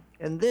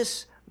 And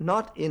this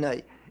not in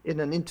an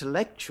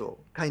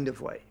intellectual kind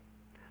of way,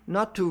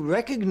 not to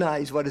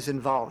recognize what is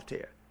involved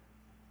here,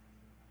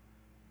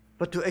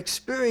 but to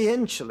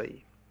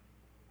experientially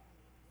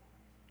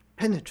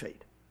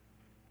penetrate.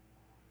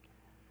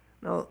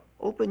 Now,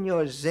 open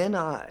your Zen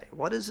eye.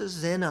 What is a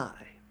Zen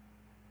eye?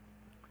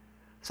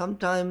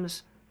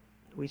 Sometimes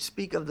we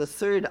speak of the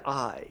third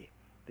eye,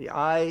 the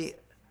eye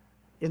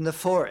in the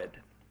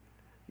forehead.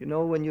 You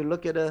know, when you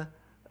look at a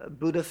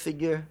Buddha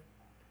figure,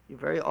 you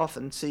very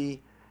often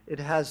see it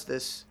has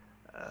this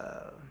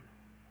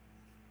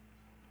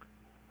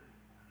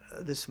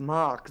this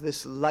mark,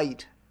 this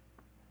light.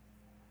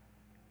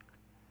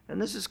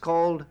 And this is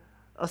called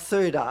a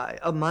third eye,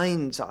 a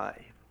mind's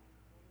eye.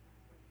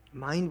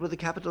 Mind with a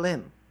capital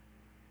M.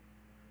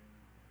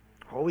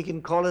 Or we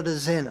can call it a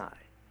Zen eye.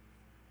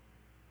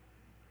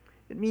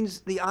 It means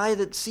the eye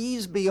that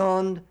sees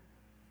beyond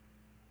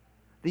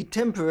the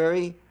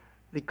temporary,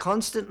 the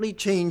constantly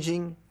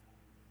changing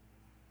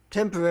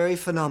temporary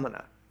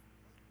phenomena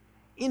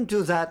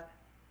into that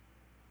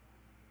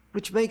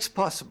which makes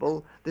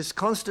possible this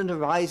constant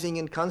arising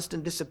and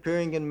constant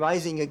disappearing and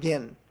rising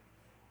again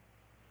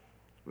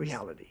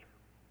reality.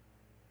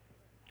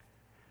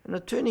 And a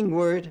turning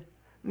word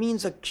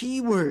means a key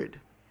word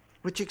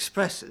which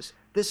expresses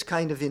this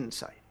kind of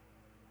insight.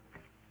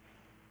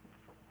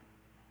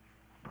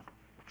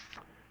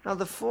 Now,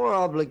 the four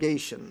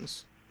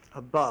obligations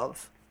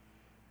above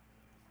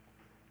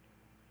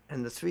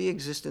and the three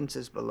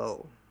existences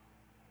below.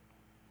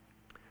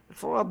 The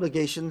four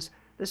obligations,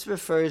 this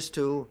refers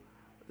to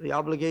the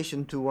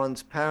obligation to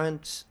one's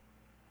parents,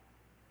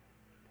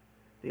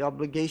 the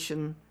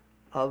obligation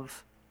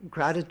of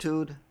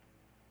gratitude,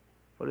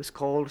 what is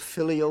called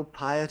filial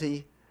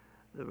piety,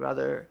 the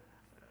rather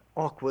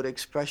awkward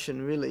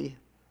expression really.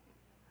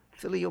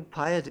 Filial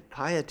piety.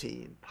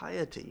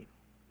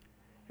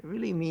 It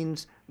really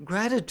means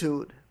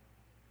gratitude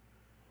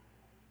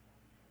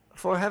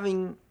for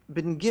having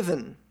been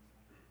given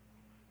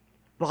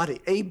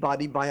a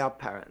body by our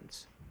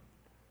parents.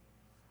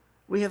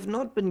 We have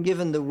not been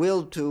given the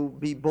will to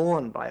be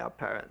born by our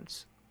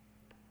parents.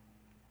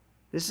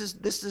 This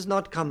does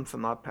not come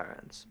from our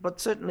parents, but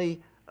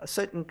certainly a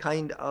certain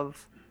kind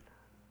of,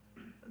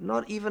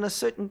 not even a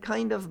certain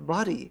kind of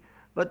body,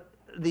 but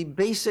the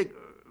basic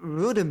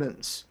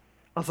rudiments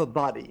of a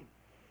body.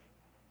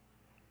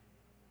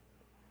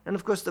 And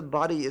of course the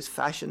body is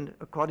fashioned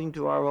according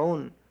to our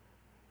own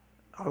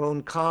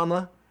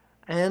karma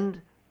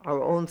and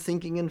our own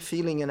thinking and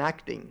feeling and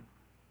acting.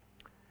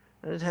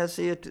 And it has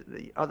here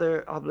the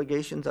other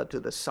obligations are to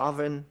the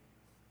sovereign,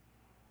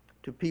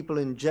 to people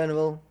in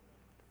general,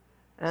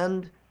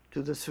 and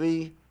to the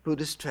three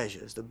Buddhist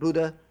treasures, the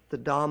Buddha, the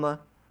Dharma,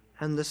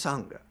 and the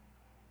Sangha.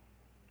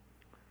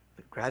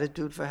 The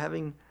gratitude for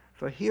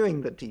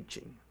hearing the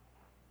teaching.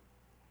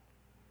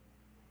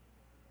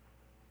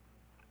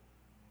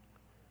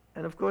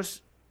 And of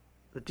course,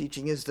 the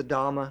teaching is the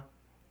Dharma,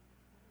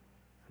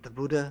 the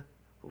Buddha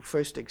who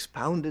first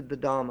expounded the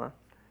Dharma,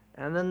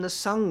 and then the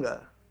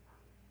Sangha,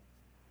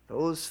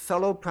 those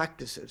fellow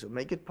practices who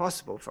make it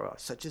possible for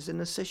us, such as in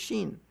the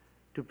sesshin,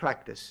 to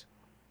practice.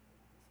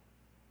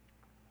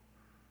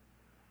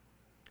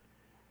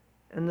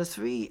 And the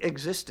three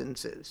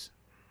existences,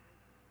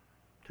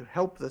 to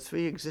help the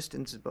three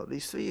existences, both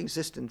these three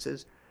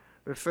existences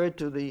refer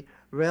to the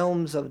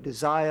realms of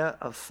desire,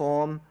 of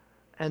form,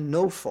 and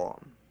no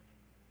form.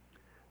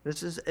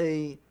 This is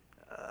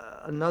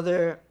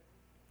another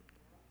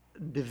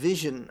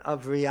division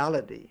of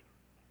reality,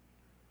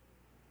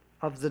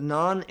 of the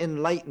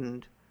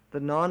non-enlightened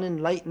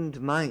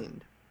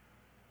mind.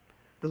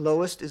 The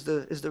lowest is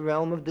the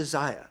realm of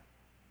desire,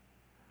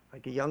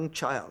 like a young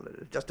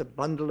child, just a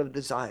bundle of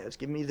desires.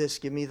 Give me this,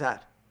 give me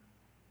that.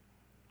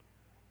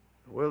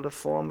 The world of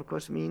form, of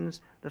course,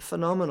 means the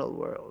phenomenal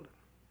world,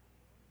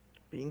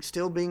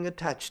 still being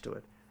attached to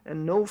it.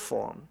 And no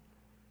form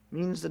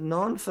means the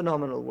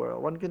non-phenomenal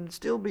world. One can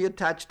still be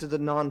attached to the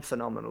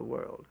non-phenomenal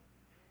world.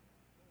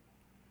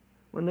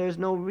 When there is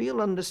no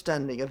real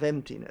understanding of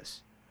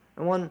emptiness,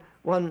 and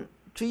one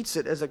treats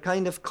it as a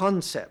kind of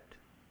concept.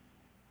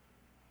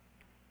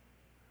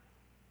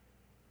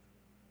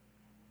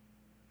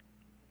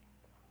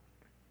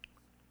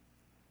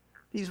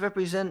 These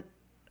represent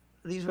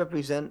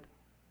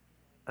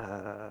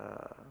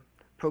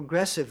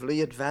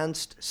progressively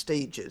advanced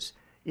stages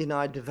in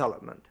our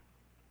development.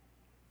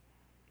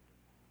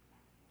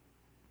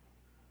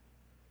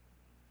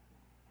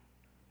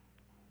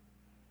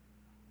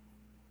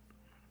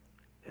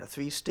 There are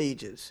three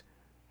stages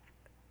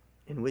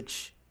in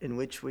which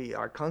we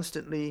are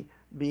constantly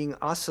being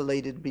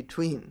oscillated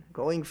between,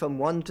 going from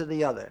one to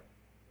the other.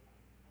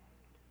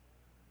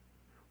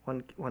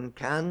 One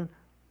can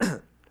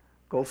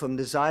go from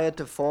desire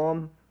to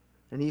form,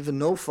 and even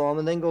no form,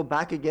 and then go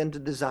back again to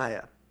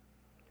desire.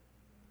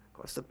 Of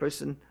course, the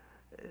person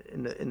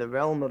in the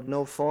realm of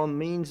no form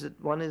means that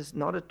one is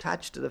not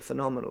attached to the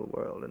phenomenal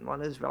world, and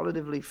one is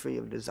relatively free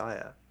of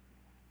desire.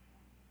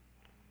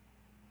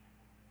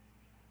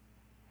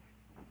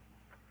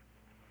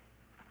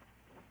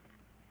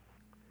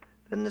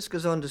 Then this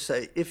goes on to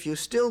say, if you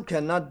still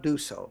cannot do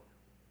so,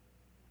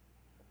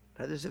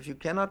 that is, if you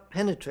cannot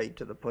penetrate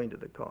to the point of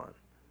the koan,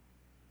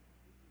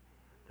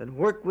 then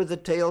work with the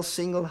tail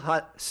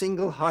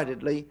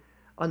single-heartedly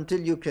until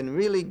you can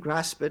really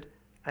grasp it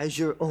as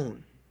your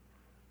own.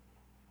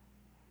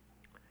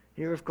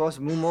 Here, of course,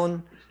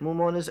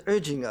 Mumon is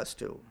urging us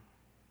to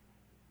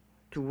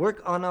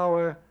work on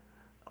our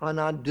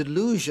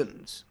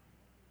delusions,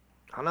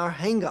 on our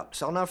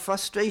hang-ups, on our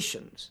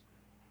frustrations,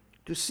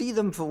 to see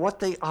them for what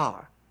they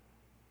are.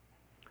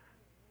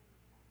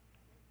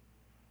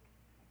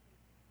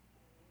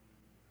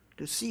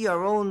 to see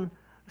our own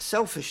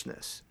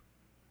selfishness,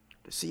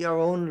 to see our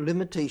own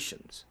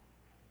limitations.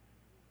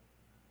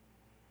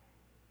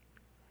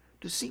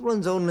 To see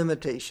one's own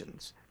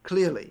limitations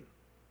clearly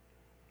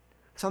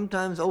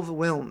sometimes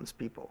overwhelms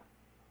people.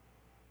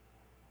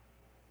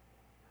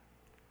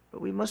 But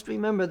we must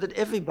remember that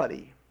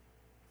everybody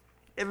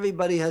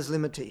has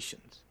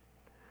limitations.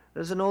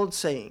 There's an old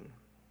saying,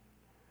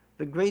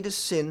 the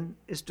greatest sin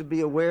is to be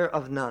aware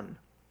of none.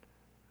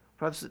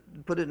 Perhaps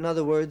put it in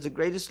other words, the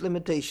greatest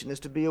limitation is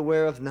to be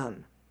aware of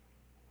none,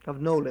 of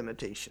no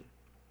limitation.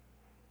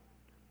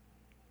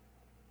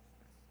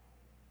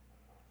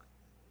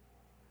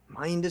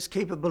 Mind is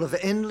capable of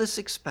endless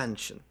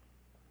expansion.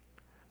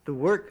 The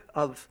work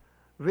of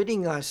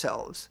ridding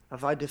ourselves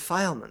of our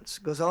defilements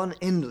goes on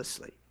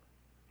endlessly.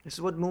 This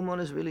is what Mumon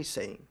is really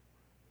saying.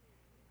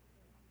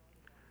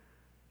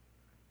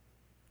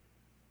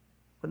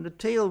 When the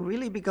tail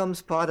really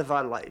becomes part of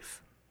our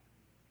life,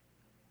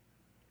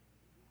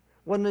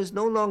 one is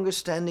no longer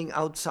standing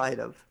outside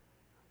of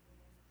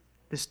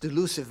this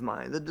delusive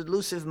mind. The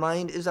delusive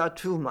mind is our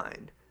true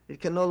mind. It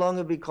can no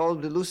longer be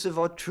called delusive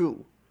or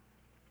true.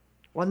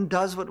 One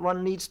does what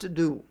one needs to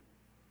do.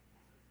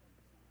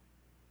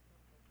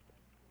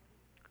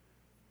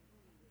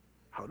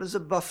 How does a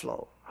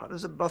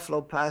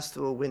buffalo pass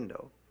through a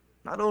window?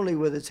 Not only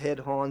with its head,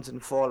 horns,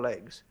 and four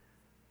legs,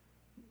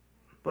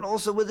 but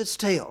also with its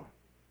tail.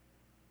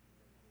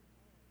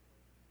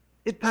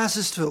 It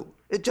passes through.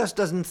 It just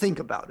doesn't think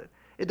about it.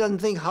 It doesn't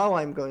think how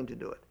I'm going to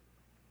do it.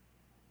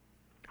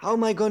 How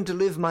am I going to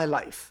live my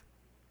life?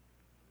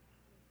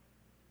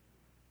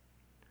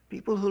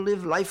 People who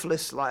live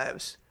lifeless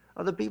lives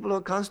are the people who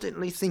are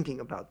constantly thinking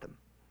about them.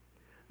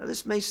 Now,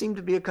 this may seem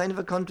to be a kind of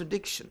a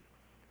contradiction.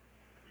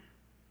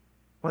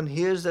 One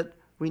hears that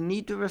we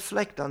need to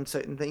reflect on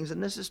certain things,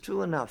 and this is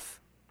true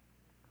enough.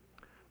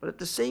 But at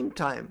the same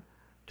time,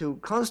 to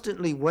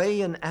constantly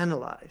weigh and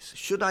analyze,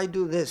 should I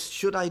do this,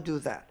 should I do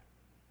that?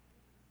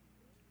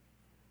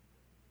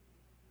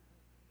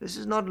 This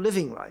is not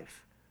living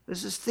life.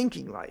 This is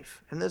thinking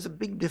life, and there's a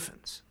big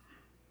difference.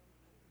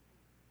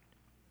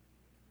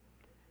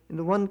 In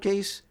the one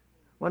case,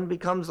 one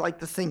becomes like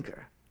the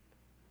thinker,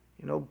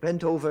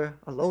 bent over,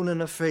 alone and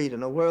afraid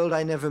in a world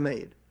I never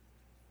made.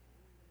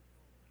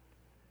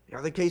 The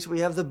other case,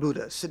 we have the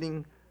Buddha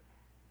sitting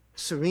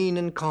serene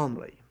and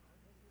calmly,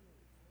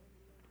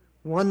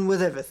 one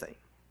with everything.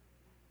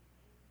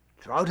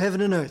 Throughout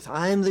heaven and earth,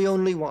 I am the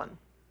only one.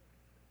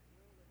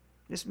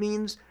 This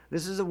means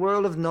this is a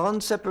world of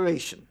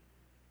non-separation,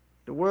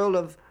 the world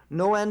of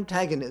no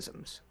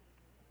antagonisms.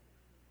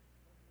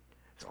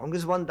 As long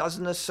as one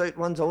doesn't assert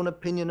one's own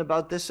opinion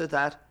about this or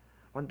that,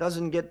 one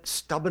doesn't get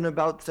stubborn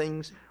about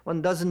things,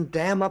 one doesn't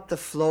dam up the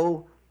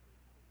flow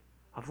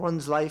of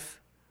one's life,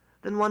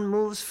 then one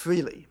moves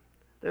freely.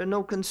 There are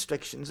no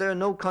constrictions, there are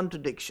no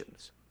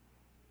contradictions.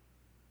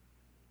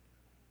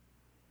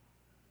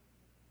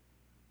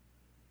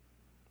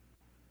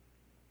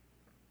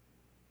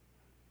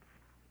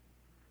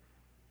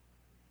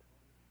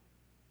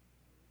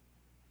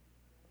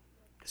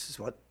 This is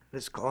what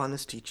this koan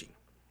is teaching.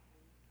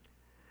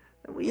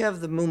 And we have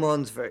the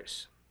Mumon's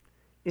verse.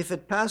 If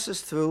it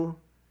passes through,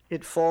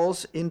 it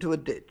falls into a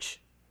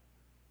ditch.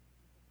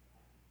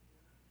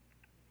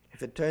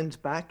 If it turns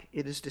back,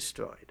 it is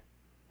destroyed.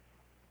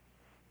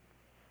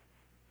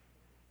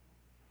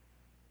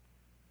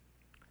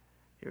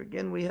 Here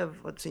again we have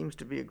what seems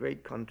to be a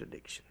great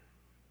contradiction.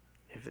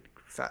 If it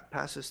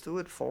passes through,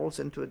 it falls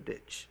into a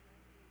ditch.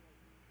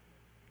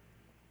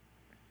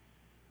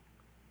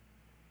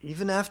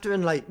 Even after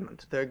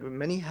enlightenment, there are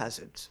many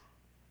hazards.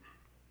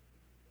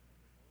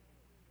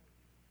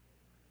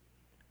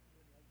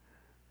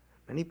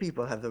 Many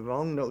people have the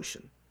wrong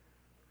notion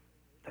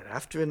that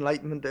after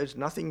enlightenment there's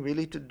nothing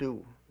really to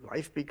do.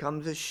 Life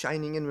becomes as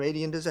shining and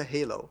radiant as a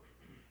halo.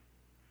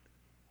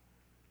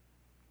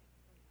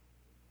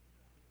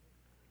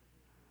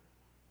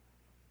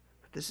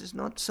 But this is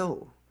not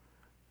so.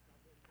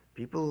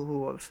 People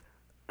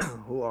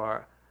who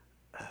are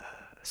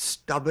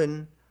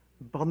stubborn,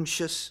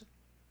 bumptious,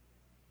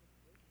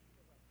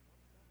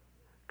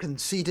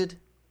 conceited,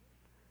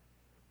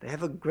 they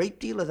have a great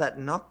deal of that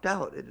knocked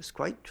out. It is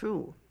quite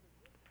true.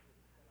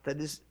 That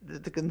is,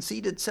 the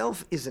conceit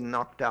itself isn't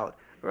knocked out.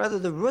 Rather,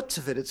 the roots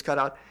of it's cut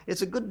out.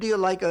 It's a good deal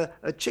like a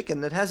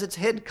chicken that has its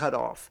head cut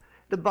off.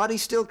 The body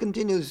still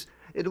continues.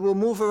 It will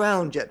move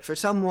around yet for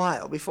some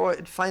while before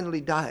it finally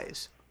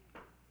dies.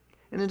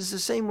 And it is the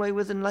same way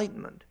with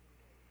enlightenment.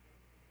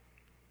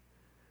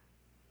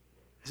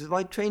 This is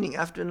why training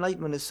after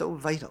enlightenment is so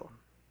vital.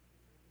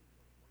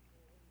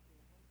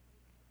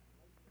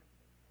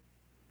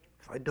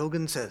 That's why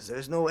Dogen says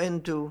there's no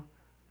end to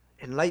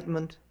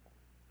enlightenment.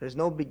 There's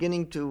no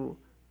beginning to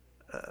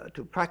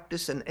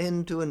practice and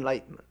end to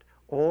enlightenment.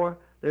 Or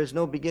there's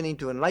no beginning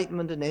to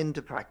enlightenment and end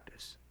to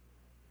practice.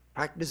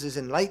 Practice is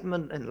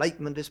enlightenment,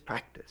 enlightenment is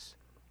practice.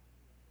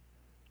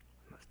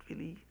 You must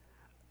really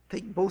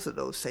take both of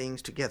those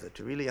sayings together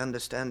to really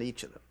understand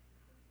each of them.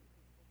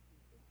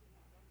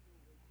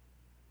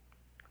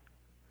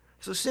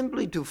 So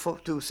simply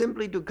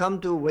to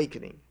come to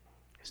awakening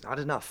is not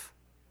enough.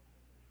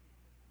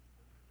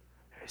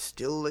 There is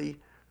still the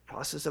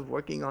process of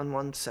working on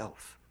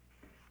oneself.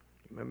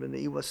 Remember in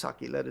the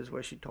Iwasaki letters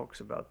where she talks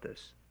about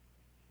this.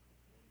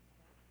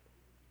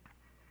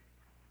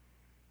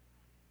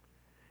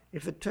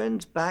 If it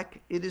turns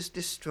back, it is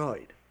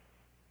destroyed.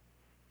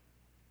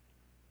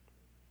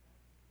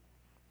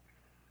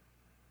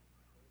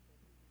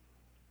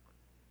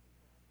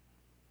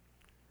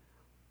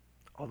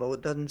 Although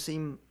it doesn't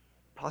seem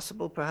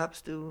possible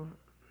perhaps to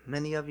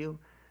many of you,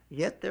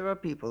 yet there are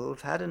people who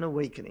have had an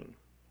awakening,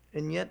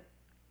 and yet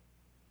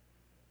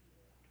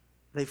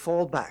they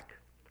fall back.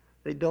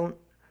 They don't,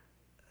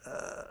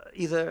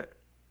 either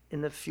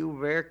in the few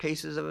rare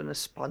cases of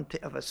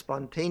a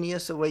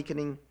spontaneous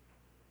awakening,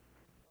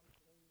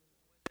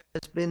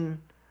 there's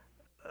been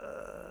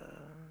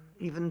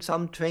even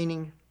some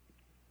training,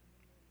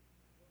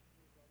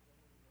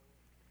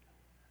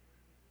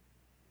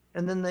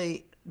 and then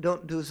they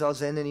don't do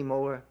zazen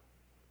anymore.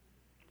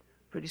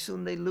 Pretty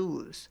soon they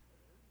lose.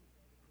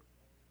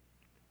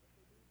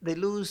 They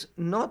lose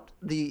not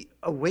the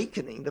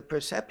awakening, the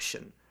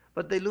perception,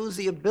 but they lose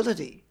the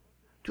ability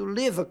to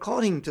live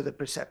according to the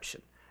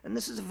perception. And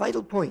this is a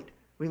vital point.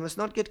 We must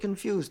not get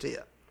confused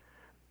here.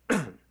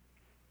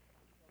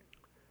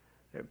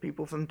 There are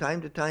people from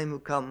time to time who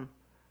come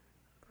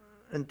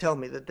and tell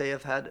me that they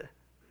have had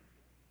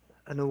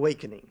an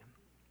awakening.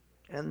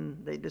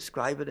 And they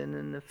describe it, and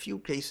in a few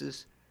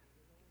cases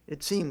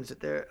it seems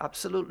that they're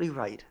absolutely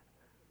right.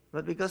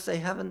 But because they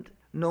haven't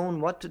known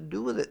what to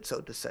do with it,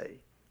 so to say.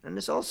 And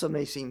this also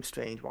may seem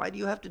strange. Why do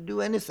you have to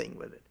do anything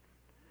with it?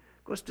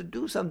 Of course, to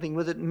do something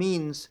with it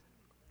means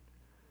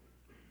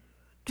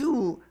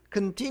to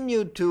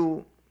continue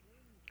to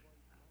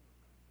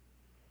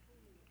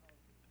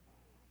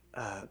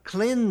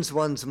cleanse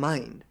one's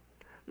mind,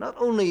 not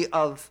only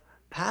of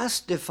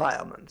past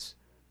defilements,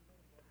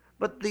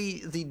 but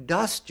the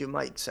dust, you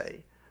might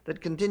say,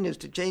 that continues,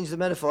 to change the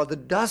metaphor, the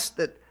dust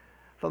that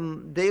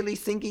from daily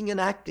thinking and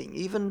acting,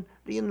 even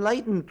the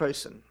enlightened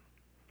person,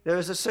 there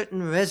is a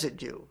certain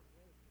residue,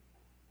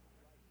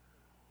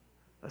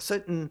 a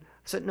certain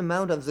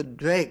amount of the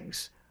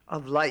dregs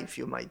of life,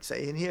 you might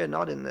say, and here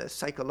not in the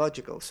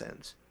psychological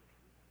sense,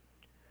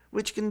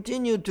 which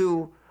continue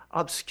to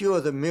obscure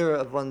the mirror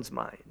of one's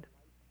mind.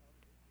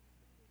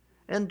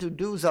 And to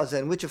do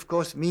zazen, which of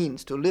course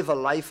means to live a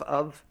life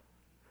of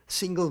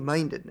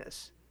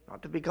single-mindedness,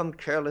 not to become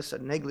careless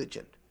and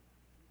negligent,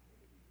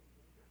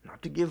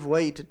 not to give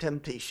way to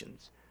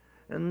temptations.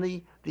 And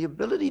the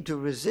ability to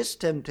resist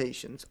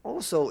temptations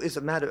also is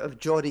a matter of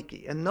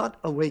joriki and not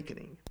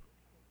awakening.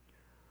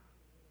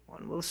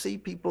 One will see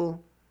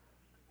people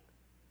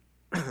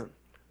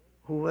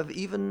who have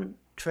even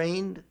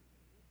trained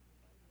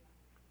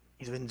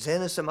either in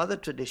Zen or some other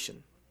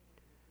tradition,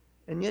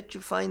 and yet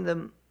you find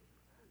them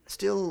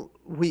still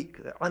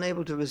weak. They're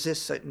unable to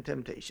resist certain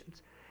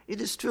temptations.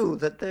 It is true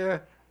that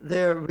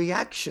their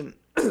reaction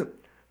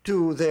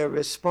to their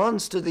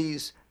response to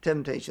these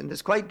temptations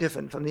is quite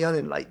different from the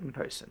unenlightened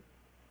person.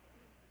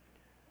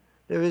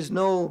 There is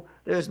not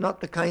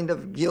the kind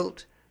of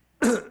guilt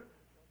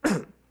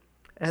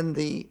and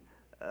the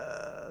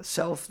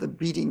the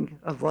beating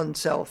of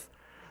oneself.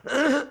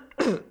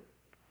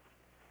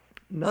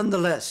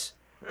 Nonetheless,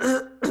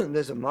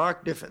 there's a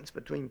marked difference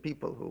between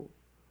people who,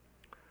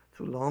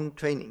 through long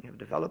training, have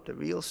developed a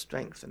real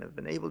strength and have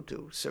been able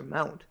to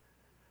surmount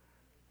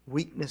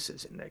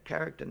weaknesses in their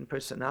character and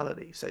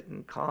personality,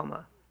 certain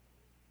karma,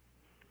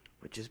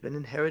 which has been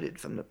inherited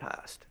from the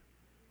past,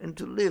 and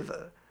to live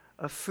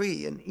a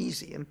free and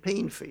easy and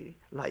pain-free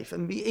life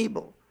and be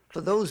able,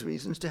 for those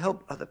reasons, to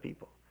help other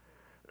people.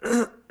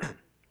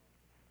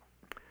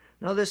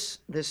 Now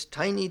this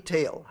tiny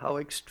tale, how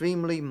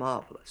extremely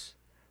marvelous.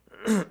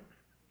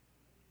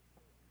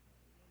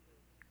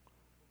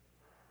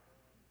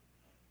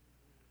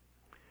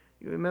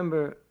 You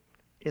remember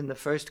in the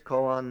first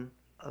koan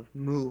of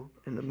Mu,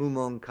 in the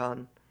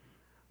Mumonkan,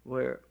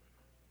 where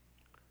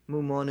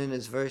Mumon in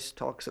his verse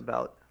talks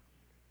about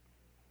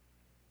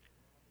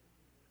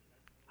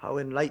how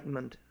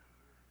enlightenment,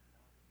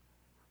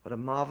 what a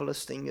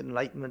marvelous thing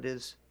enlightenment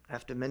is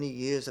after many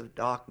years of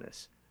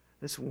darkness,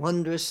 this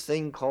wondrous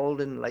thing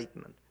called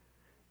enlightenment.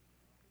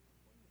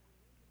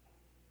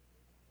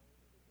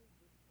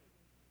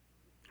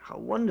 How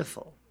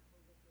wonderful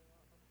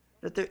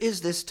that there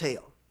is this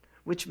tale,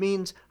 which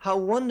means how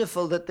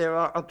wonderful that there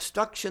are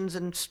obstructions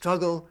and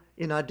struggle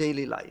in our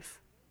daily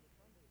life.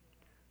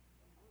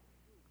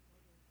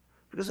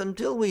 Because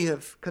until we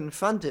have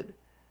confronted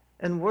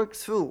and worked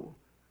through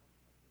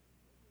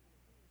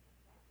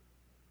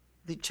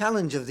the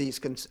challenge of these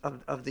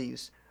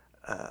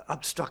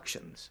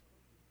obstructions,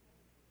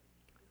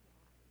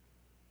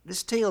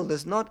 this tale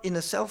does not, in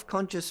a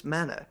self-conscious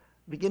manner,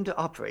 begin to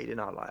operate in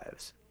our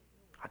lives.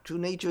 Our true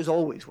nature is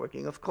always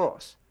working, of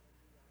course,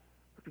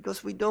 but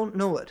because we don't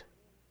know it,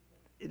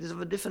 it is of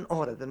a different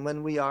order than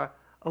when we are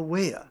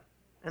aware,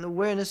 and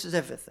awareness is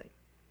everything.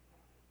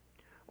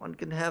 One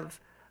can have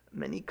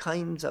many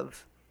kinds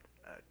of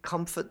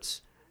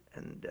comforts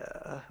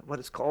what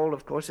is called,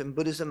 of course, in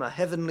Buddhism, a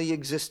heavenly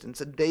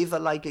existence, a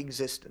deva-like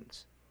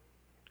existence.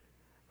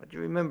 But you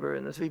remember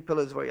in the Three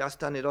Pillars where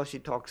Yasutani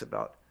Roshi talks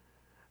about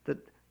that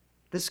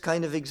this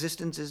kind of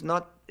existence is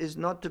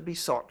not to be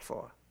sought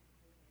for.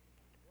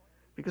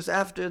 Because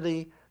after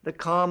the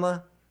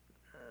karma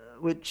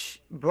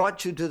which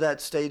brought you to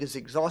that state is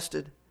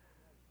exhausted,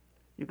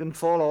 you can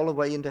fall all the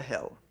way into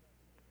hell.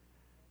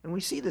 And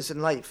we see this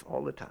in life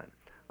all the time.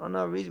 On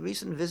our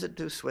recent visit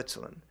to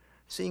Switzerland,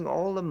 seeing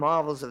all the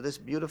marvels of this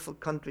beautiful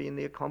country and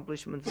the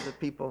accomplishments of the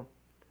people,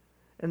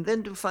 and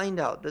then to find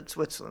out that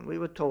Switzerland, we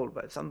were told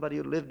by somebody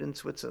who lived in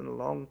Switzerland a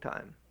long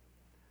time,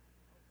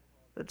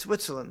 that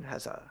Switzerland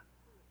has a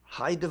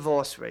high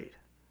divorce rate,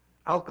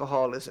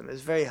 alcoholism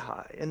is very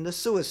high, and the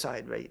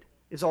suicide rate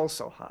is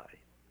also high.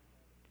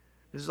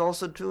 This is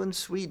also true in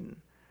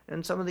Sweden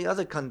and some of the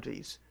other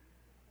countries,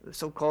 the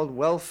so-called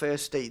welfare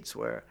states,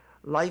 where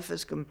life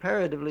is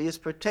comparatively is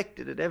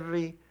protected at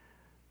every,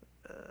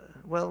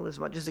 well, as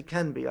much as it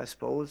can be, I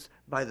suppose,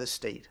 by the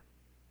state.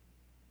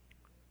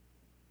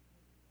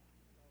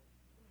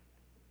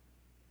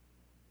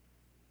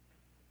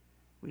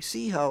 We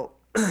see how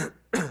how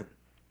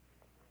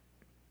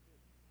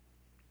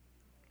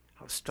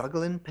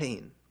struggle and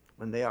pain,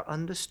 when they are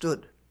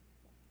understood,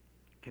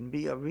 can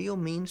be a real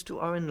means to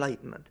our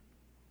enlightenment.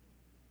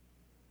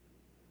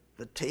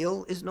 The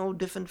tail is no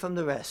different from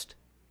the rest.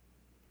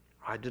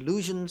 Our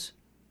delusions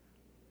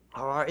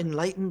are our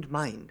enlightened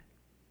mind.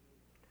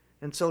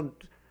 And so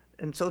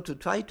to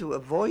try to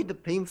avoid the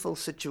painful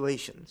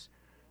situations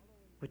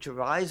which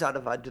arise out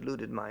of our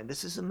deluded mind,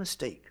 this is a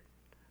mistake.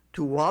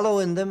 To wallow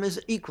in them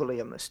is equally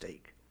a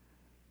mistake.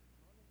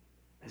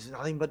 This is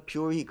nothing but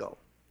pure ego.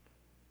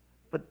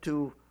 But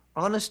to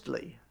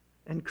honestly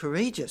and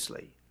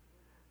courageously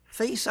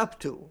face up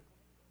to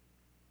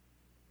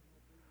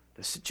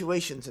the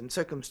situations and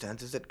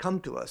circumstances that come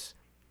to us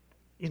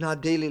in our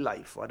daily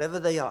life, whatever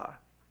they are,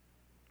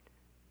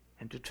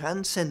 and to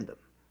transcend them,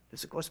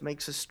 this of course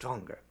makes us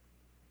stronger.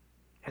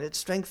 And it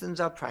strengthens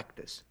our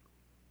practice.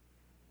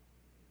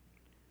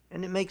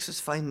 And it makes us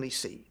finally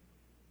see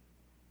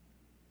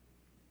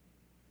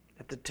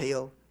that the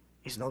tail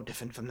is no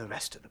different from the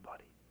rest of the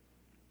body.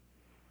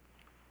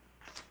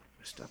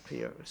 We'll stop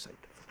here,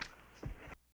 recite the